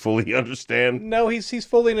maybe fully understand? No, he's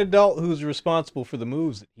fully an adult who's responsible for the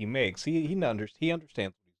moves that he makes. He understands what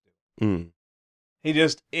he's doing.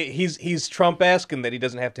 He's Trump-esque in that he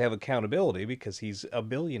doesn't have to have accountability because he's a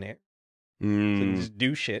billionaire. So he just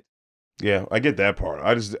do shit. Yeah, I get that part.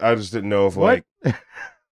 I just didn't know if What?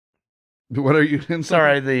 What are you?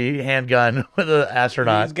 Sorry, the handgun with the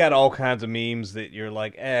astronaut. He's got all kinds of memes that you're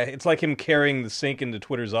like, it's like him carrying the sink into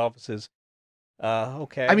Twitter's offices.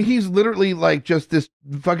 Okay. I mean, he's literally like just this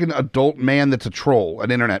fucking adult man that's a troll, an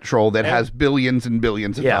internet troll that has billions and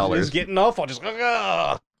billions of dollars. He's getting off. I'll just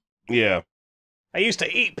Yeah. I used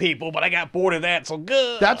to eat people, but I got bored of that, so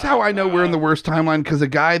good. That's how I know we're in the worst timeline, because a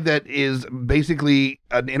guy that is basically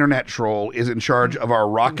an internet troll is in charge of our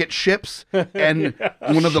rocket ships and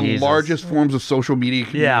one of the largest forms of social media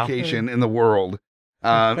communication in the world.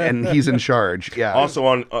 And he's in charge. Yeah. Also,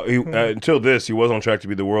 until this, he was on track to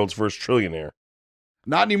be the world's first trillionaire.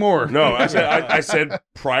 Not anymore. No, I said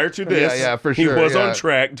prior to this, for sure. he was on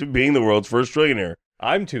track to being the world's first trillionaire.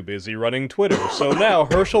 I'm too busy running Twitter, so now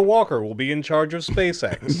Herschel Walker will be in charge of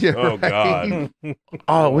SpaceX. Yeah, oh, God.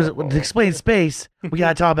 To explain space, we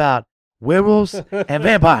got to talk about werewolves and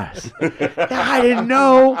vampires. I didn't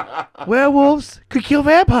know werewolves could kill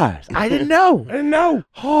vampires. I didn't know.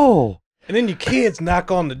 Oh. And then your kids knock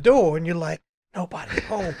on the door, and you're like, nobody's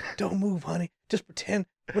home. Don't move, honey. Just pretend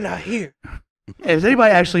we're not here. Has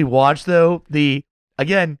anybody actually watched, though,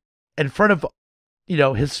 again, in front of,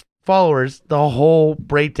 his followers, the whole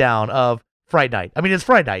breakdown of Fright Night? I mean, it's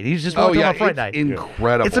Fright Night. He's just talking about Fright Night.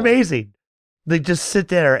 Incredible. It's amazing. They just sit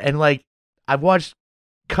there and I've watched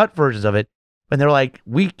cut versions of it, and they're like,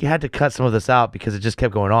 we had to cut some of this out because it just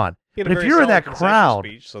kept going on. But if you're in that crowd,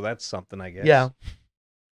 speech, so that's something, I guess. Yeah.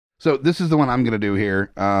 So this is the one I'm going to do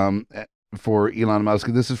here for Elon Musk.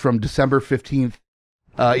 This is from December 15th.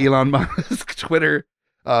 Elon Musk Twitter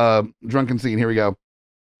drunken scene. Here we go.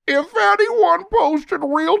 If anyone posted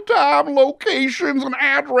real-time locations and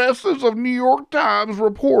addresses of New York Times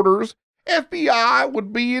reporters, FBI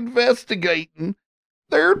would be investigating.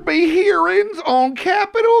 There'd be hearings on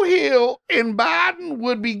Capitol Hill, and Biden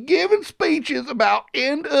would be giving speeches about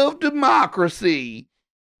end of democracy.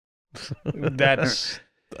 That's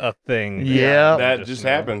a thing. Yeah. That just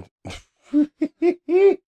happened.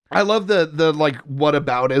 I love the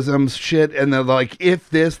whataboutisms shit and the if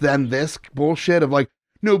this then this bullshit of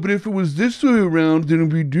no, but if it was this way around, then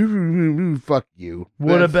it'd be different. Fuck you.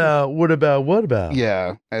 What about?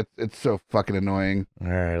 Yeah, it's so fucking annoying. All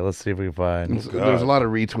right, let's see if we can find. There's a lot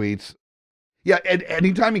of retweets. Yeah, and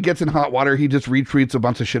anytime he gets in hot water, he just retweets a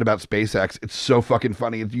bunch of shit about SpaceX. It's so fucking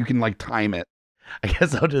funny. You can time it. I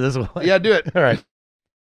guess I'll do this one. Yeah, do it. All right.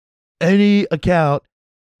 Any account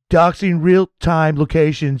doxing real-time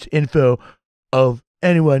locations info of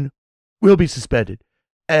anyone will be suspended,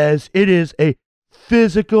 as it is a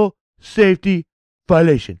physical safety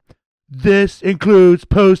violation. This includes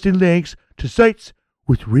posting links to sites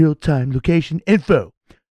with real-time location info.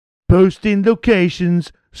 Posting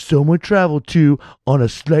locations someone traveled to on a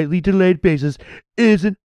slightly delayed basis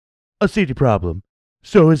isn't a safety problem,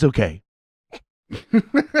 so it's okay.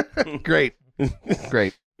 Great.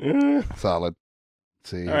 Solid. Let's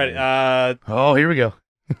see. All right. Oh, here we go.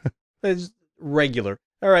 It's regular.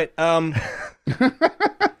 All right.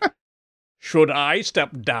 Should I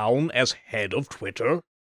step down as head of Twitter?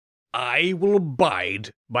 I will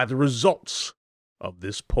abide by the results of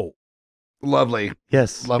this poll. Lovely.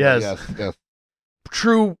 Yes. Lovely. Yes.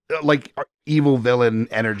 True, like evil villain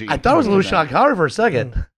energy. I thought it was Louis Shakara for a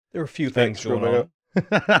second. There were a few things going on.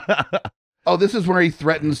 Oh, this is where he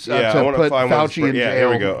threatens to I put find Fauci in jail. Here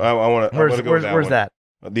we go. I want to go with that Where's one. that?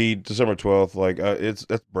 The December 12th. Like,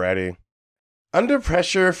 that's bratty. Under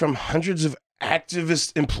pressure from hundreds of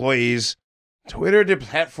activist employees, Twitter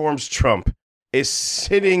deplatforms Trump, a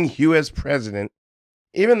sitting U.S. president,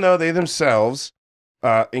 even though they themselves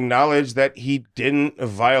acknowledge that he didn't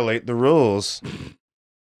violate the rules.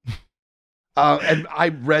 And I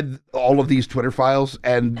read all of these Twitter files,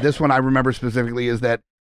 and this one I remember specifically is that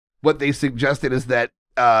what they suggested is that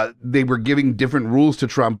they were giving different rules to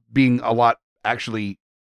Trump, being a lot actually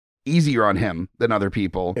easier on him than other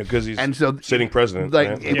people, because he's and so sitting president. Like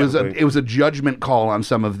right? it was a judgment call on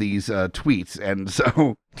some of these tweets, and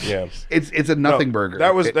so it's a nothing burger.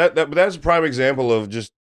 That was that's a prime example of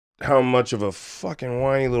just how much of a fucking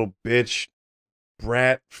whiny little bitch,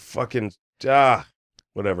 brat, fucking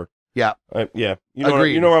whatever. Yeah, yeah. You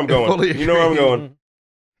know where I'm going. You know where I'm going.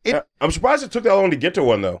 I'm surprised it took that long to get to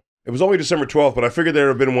one though. It was only December 12th, but I figured there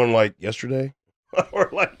would have been one like yesterday. Or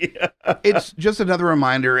like, It's just another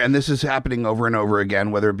reminder, and this is happening over and over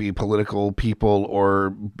again, whether it be political people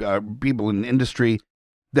or people in industry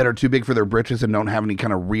that are too big for their britches and don't have any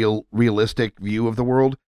kind of realistic view of the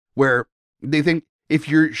world, where they think if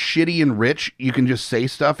you're shitty and rich, you can just say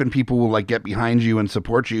stuff and people will like get behind you and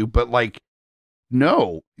support you. But like,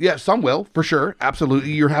 no, yeah, some will for sure,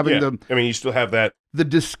 absolutely. You're having you still have that. The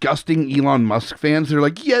disgusting Elon Musk fans. They're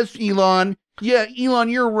like, yes, Elon. Yeah, Elon,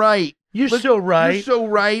 you're right. You're so right. You're so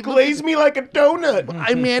right. Glaze me like a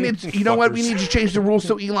donut. Man, it's you know what? We need to change the rules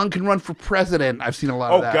so Elon can run for president. I've seen a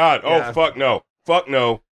lot of that. Oh God. Yeah. Oh fuck no. Fuck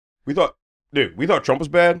no. We thought Trump was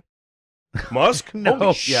bad. Musk? No.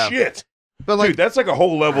 Holy shit. But like, dude, that's like a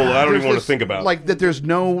whole level I don't even want to think about. Like that there's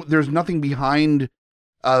nothing behind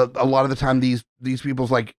a lot of the time these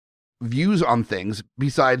people's like views on things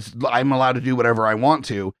besides I'm allowed to do whatever I want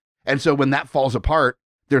to. And so when that falls apart,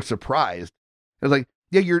 they're surprised. It's like,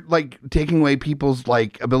 yeah, you're like taking away people's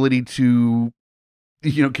like ability to,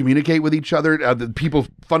 communicate with each other, the people's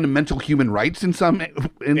fundamental human rights in some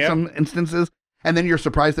instances, and then you're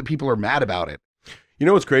surprised that people are mad about it. You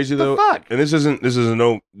know what's crazy though? Fuck? And this is in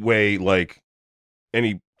no way like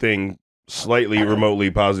anything slightly remotely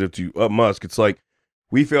positive to Musk. It's like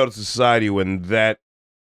we failed as a society when that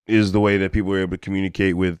is the way that people are able to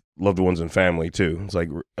communicate with loved ones and family too. It's like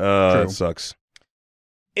it sucks.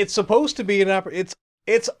 It's supposed to be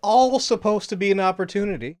it's all supposed to be an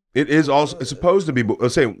opportunity. It is also it's supposed to be.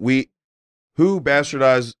 Let's say who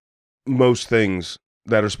bastardize most things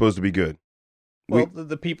that are supposed to be good. Well,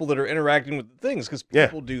 the people that are interacting with the things, because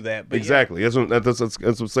people do that. But exactly. That's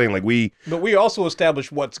what I'm saying. Like but we also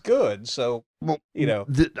establish what's good. So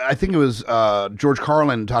I think it was George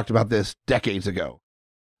Carlin talked about this decades ago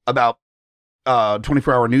about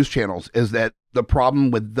 24-hour news channels. Is that the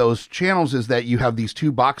problem with those channels is that you have these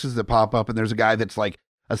two boxes that pop up, and there's a guy that's like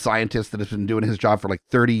a scientist that has been doing his job for like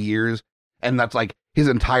 30 years, and that's like his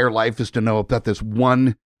entire life is to know about this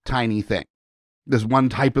one tiny thing, this one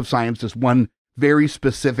type of science, this one very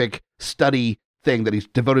specific study thing that he's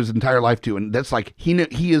devoted his entire life to. And that's like,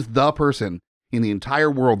 he is the person in the entire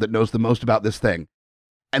world that knows the most about this thing.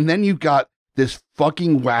 And then you've got this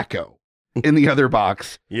fucking wacko in the other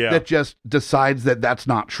box that just decides that that's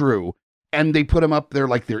not true. And they put him up there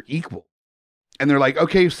like they're equal. And they're like,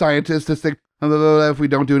 okay, scientists, this thing, if we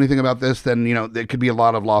don't do anything about this, then, there could be a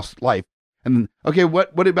lot of lost life. And okay,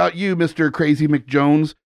 what about you, Mr. Crazy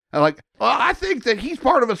McJones? And like, I think that he's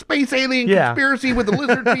part of a space alien conspiracy with the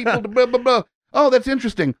lizard people. Blah, blah, blah. Oh, that's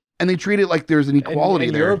interesting. And they treat it like there's an equality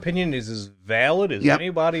and there. Your opinion is as valid as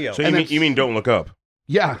anybody else. So you mean don't look up?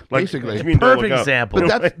 Yeah, like, basically. Perfect example.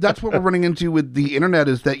 But that's what we're running into with the internet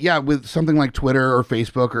is that, with something like Twitter or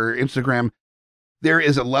Facebook or Instagram, there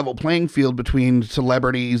is a level playing field between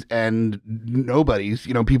celebrities and nobodies,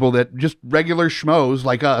 people that just regular schmoes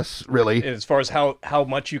like us, really. As far as how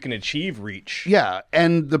much you can achieve reach. Yeah.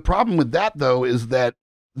 And the problem with that, though, is that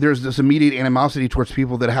there's this immediate animosity towards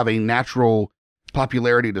people that have a natural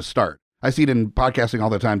popularity to start. I see it in podcasting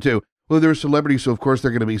all the time, too. Well, they're celebrities, so of course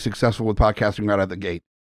they're going to be successful with podcasting right out the gate.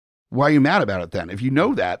 Why are you mad about it then? If you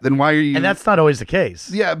know that, then why are you... And that's not always the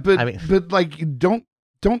case. Yeah, but like, don't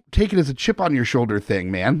take it as a chip on your shoulder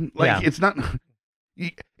thing, man. Like it's not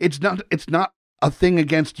a thing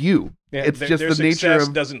against you. Yeah, it's just their the nature success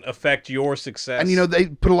of doesn't affect your success. And they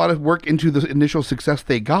put a lot of work into the initial success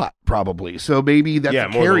they got, probably. So maybe that's a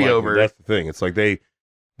more than likely. carryover. That's the thing. It's like they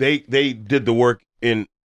did the work in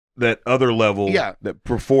that other level that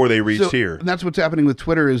before they reached here. And that's what's happening with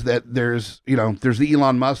Twitter is that there's the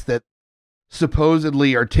Elon Musk that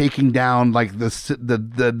supposedly are taking down like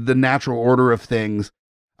the natural order of things.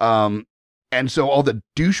 And so all the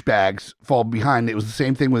douchebags fall behind. It was the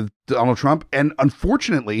same thing with Donald Trump. And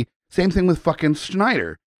unfortunately, same thing with fucking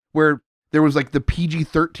Snyder, where there was like the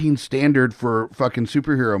PG-13 standard for fucking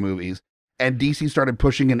superhero movies. And DC started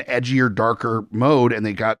pushing an edgier, darker mode, and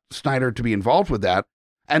they got Snyder to be involved with that.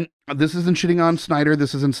 And this isn't shitting on Snyder.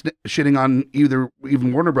 This isn't shitting on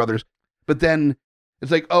even Warner Brothers. But then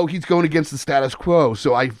it's like, oh, he's going against the status quo,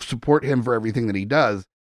 so I support him for everything that he does,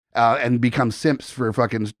 and become simps for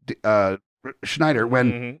fucking Schneider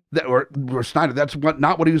when or Snyder. That's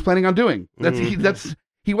not what he was planning on doing.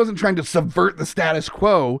 He wasn't trying to subvert the status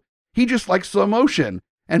quo. He just likes slow motion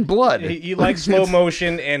and blood. He likes slow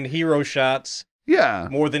motion and hero shots. Yeah,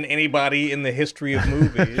 more than anybody in the history of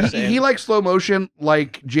movies. He likes slow motion,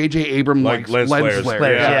 like J.J. Abrams likes lens flares.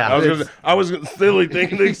 Yeah. I was silly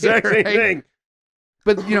thinking the exact same thing.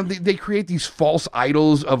 But they create these false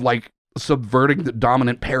idols of like subverting the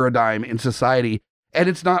dominant paradigm in society, and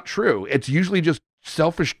it's not true. It's usually just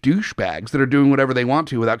selfish douchebags that are doing whatever they want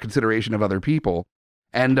to without consideration of other people,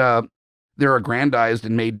 and they're aggrandized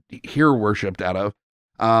and made hero worshipped out of.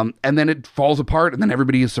 And then it falls apart, and then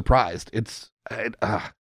everybody is surprised. It's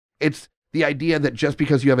the idea that just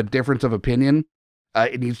because you have a difference of opinion,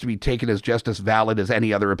 it needs to be taken as just as valid as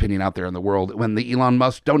any other opinion out there in the world. When the Elon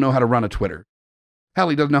Musk don't know how to run a Twitter. Hell,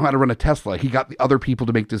 he doesn't know how to run a Tesla. He got the other people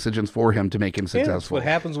to make decisions for him to make him successful. That's what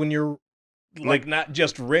happens when you're like not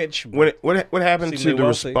just rich. What happened to the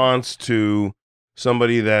response to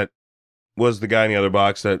somebody that was the guy in the other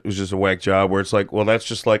box that was just a whack job, where it's like, well, that's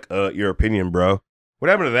just like your opinion, bro. What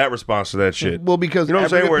happened to that response to that shit? Well, because you know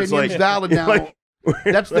what I'm saying, where it's like valid now. Like,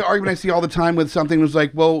 that's the argument I see all the time with something. Was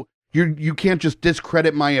like, well, you can't just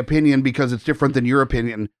discredit my opinion because it's different than your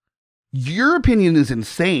opinion. Your opinion is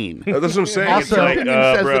insane. That's what I'm saying. Also, your opinion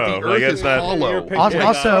says that the Earth is hollow.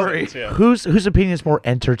 Also, whose opinion is more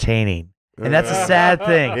entertaining? And that's a sad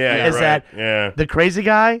thing. The crazy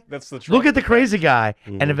guy? That's the look at the crazy guy.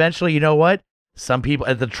 And eventually, you know what? Some people,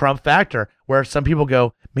 at the Trump factor, where some people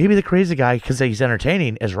go, maybe the crazy guy, because he's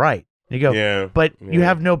entertaining, is right. And you go, but you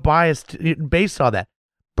have no bias based on that.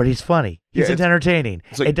 But he's funny. He's entertaining.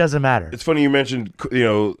 Like, it doesn't matter. It's funny you mentioned,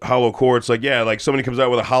 hollow core. It's like, like somebody comes out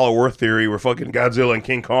with a hollow earth theory where fucking Godzilla and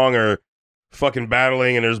King Kong are fucking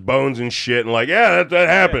battling and there's bones and shit. And like, that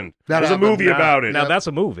happened. There's a movie about it. Now that's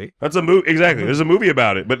a movie. That's a movie. Exactly. There's a movie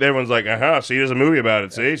about it. But everyone's like, see, there's a movie about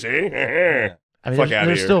it. See? I mean,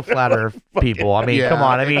 there's still flat Earth people. I mean, come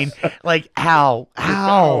on. I mean, like, how?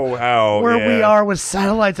 Where we are with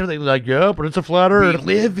satellites and everything. Like, yeah, but it's a flat Earth.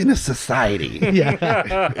 We live in a society. This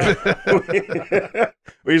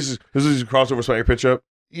is a crossover sweater pitch up.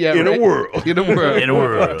 Yeah, in a world.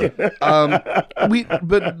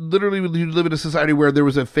 But literally, we live in a society where there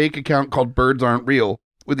was a fake account called Birds Aren't Real,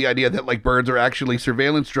 with the idea that like birds are actually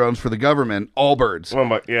surveillance drones for the government, all birds. Oh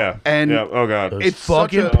my, yeah. And oh god, it's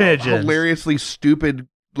fucking such a pigeons. hilariously stupid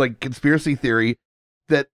like conspiracy theory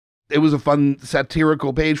that it was a fun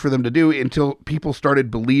satirical page for them to do until people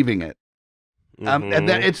started believing it. And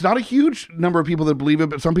that it's not a huge number of people that believe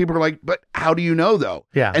it, but some people are like, but how do you know though?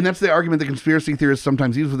 Yeah. And that's the argument that conspiracy theorists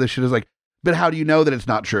sometimes use with this shit is like, but how do you know that it's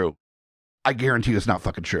not true? I guarantee you it's not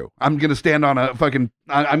fucking true. I'm going to stand on a fucking,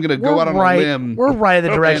 I'm going to go out on a limb. We're right in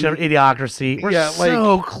the direction of idiocracy. We're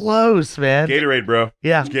so close, man. Gatorade, bro.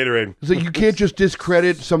 Yeah. It's Gatorade. So you can't just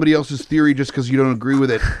discredit somebody else's theory just because you don't agree with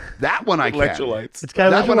it. That one I can. Electrolytes. It's got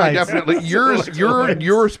that electrolytes. One I definitely,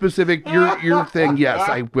 your specific, your thing, yes,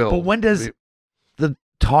 I will. But when does the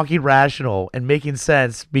talking rational and making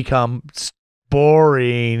sense become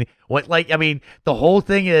boring? What, like, I mean, the whole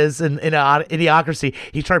thing is in idiocracy,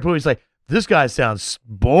 he's trying to prove, he's like, this guy sounds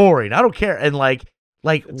boring. I don't care. And like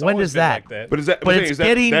when does that? But is that? But it's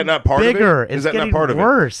getting that not part bigger. of it? It's that getting not part of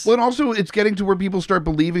worse. Well, and also it's getting to where people start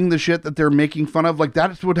believing the shit that they're making fun of. Like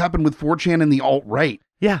that's what happened with 4chan and the alt-right.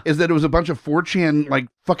 Yeah. Is that it was a bunch of 4chan like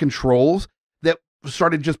fucking trolls that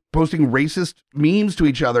started just posting racist memes to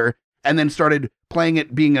each other and then started playing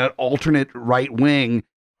it being an alternate right wing.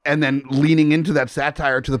 And then leaning into that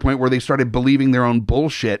satire to the point where they started believing their own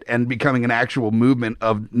bullshit and becoming an actual movement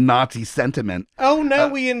of Nazi sentiment. Oh, no,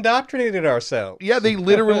 we indoctrinated ourselves. Yeah, they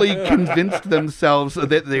literally convinced themselves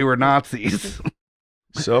that they were Nazis.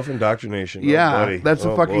 Self-indoctrination. Yeah, buddy. that's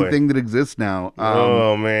a fucking thing that exists now.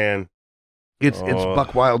 Oh, man. It's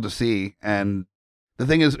buck wild to see. And The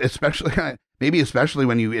thing is, especially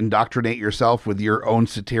when you indoctrinate yourself with your own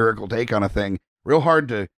satirical take on a thing, real hard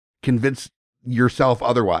to convince yourself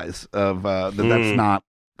otherwise of that's not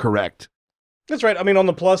correct. That's right. I mean, on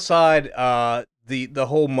the plus side, the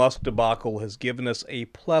whole Musk debacle has given us a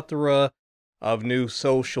plethora of new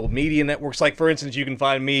social media networks. Like, for instance, you can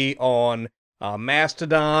find me on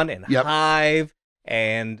Mastodon and Hive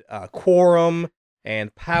and Quorum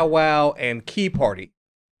and Powwow and Key Party.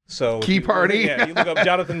 So Key Party? You look up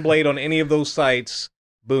Jonathan Blade on any of those sites,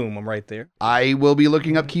 boom, I'm right there. I will be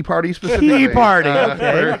looking up Key Party specifically. Key Party,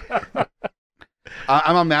 okay.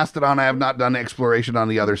 I'm on Mastodon. I have not done exploration on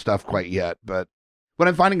the other stuff quite yet, but what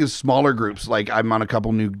I'm finding is smaller groups. Like, I'm on a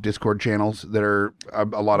couple new Discord channels that are a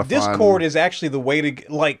lot of fun. Discord is actually the way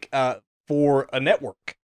to, for a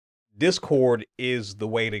network. Discord is the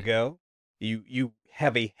way to go. You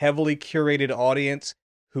have a heavily curated audience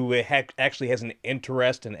who actually has an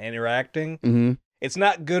interest in interacting. Mm-hmm. It's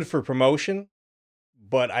not good for promotion,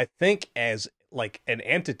 but I think as like an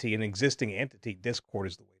entity, an existing entity, Discord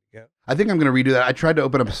is the way to go. I think I'm going to redo that. I tried to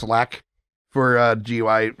open up a Slack for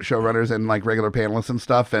GUI showrunners and like regular panelists and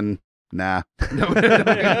stuff, and nah,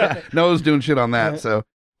 no one's doing shit on that. So,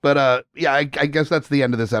 but yeah, I guess that's the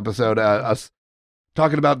end of this episode. Us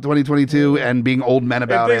talking about 2022 and being old men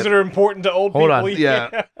about things that are important to old people. Hold on.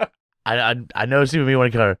 Yeah. I know you me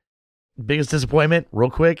want to cover. Biggest disappointment, real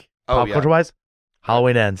quick, pop culture wise,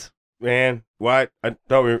 Halloween Ends. Man, what? I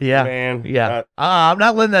thought we were, Yeah. man. Yeah. I'm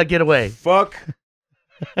not letting that get away. Fuck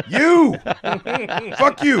you.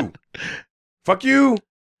 Fuck you. Fuck you.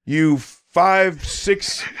 You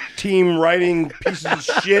 5-6 team writing pieces of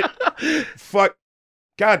shit. Fuck.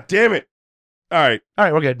 God damn it. All right.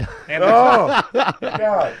 We're good. Oh,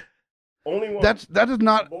 God. Only one. That is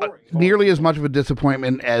not nearly as much of a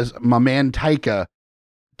disappointment as my man Taika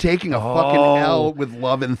taking a fucking L with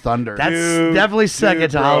Love and Thunder. That's definitely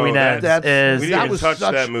second to Halloween Ends. We didn't even touch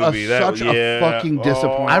such that movie. such a fucking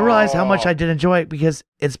disappointment. I realized how much I did enjoy it because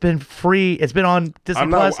it's been free. It's been on Disney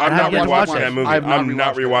Plus. I'm not rewatching that movie. I'm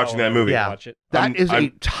not rewatching that movie. Yeah. That is a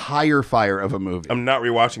tire fire of a movie. I'm not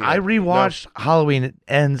rewatching it. I rewatched Halloween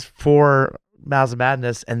Ends for Mouths of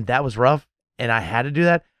Madness, and that was rough, and I had to do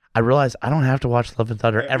that. I realized I don't have to watch Love and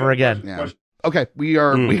Thunder ever again. Yeah. Okay, we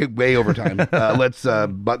are way over time. Let's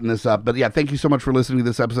button this up. But yeah, thank you so much for listening to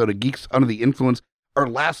this episode of Geeks Under the Influence, our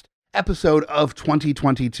last episode of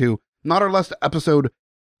 2022. Not our last episode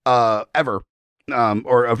ever,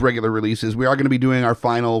 or of regular releases. We are going to be doing our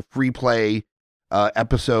final free play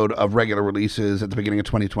episode of regular releases at the beginning of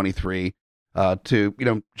 2023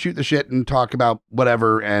 to shoot the shit and talk about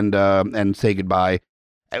whatever and say goodbye,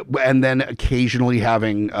 and then occasionally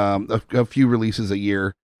having a few releases a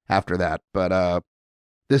year after that. But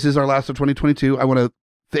this is our last of 2022. I want to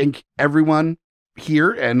thank everyone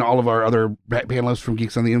here and all of our other panelists from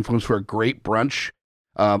Geeks on the Influence for a great brunch.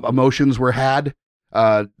 Emotions were had.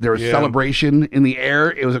 There was celebration in the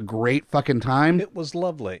air. It was a great fucking time. It was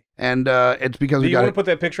lovely. And it's because Do you want to put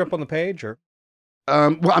that picture up on the page, or?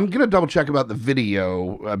 Well, I'm going to double check about the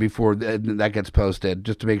video before that gets posted,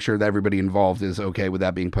 just to make sure that everybody involved is okay with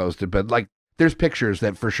that being posted. But like, there's pictures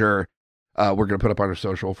that for sure we're going to put up on our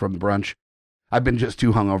social from the brunch. I've been just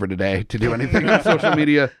too hungover today to do anything on social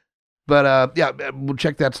media. But yeah, we'll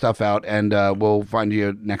check that stuff out, and we'll find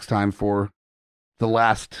you next time for the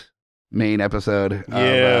last main episode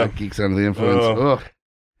of Geeks Under the Influence.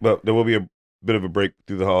 But there will be a bit of a break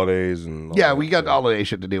through the holidays. And we got holiday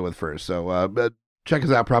shit to deal with first. So but check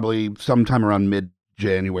us out probably sometime around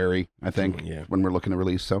mid-January, I think, when we're looking to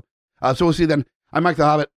release. So we'll see you then. I'm Mike the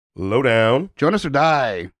Hobbit. Lowdown. Join us or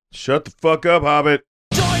die. Shut the fuck up, Hobbit.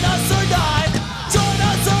 Join us or die. Join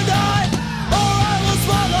us or die. Or I will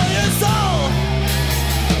swallow your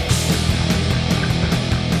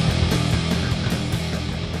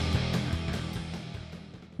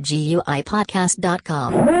soul.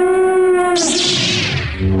 GUIPodcast.com.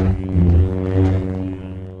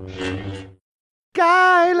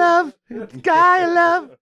 Guy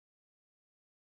love.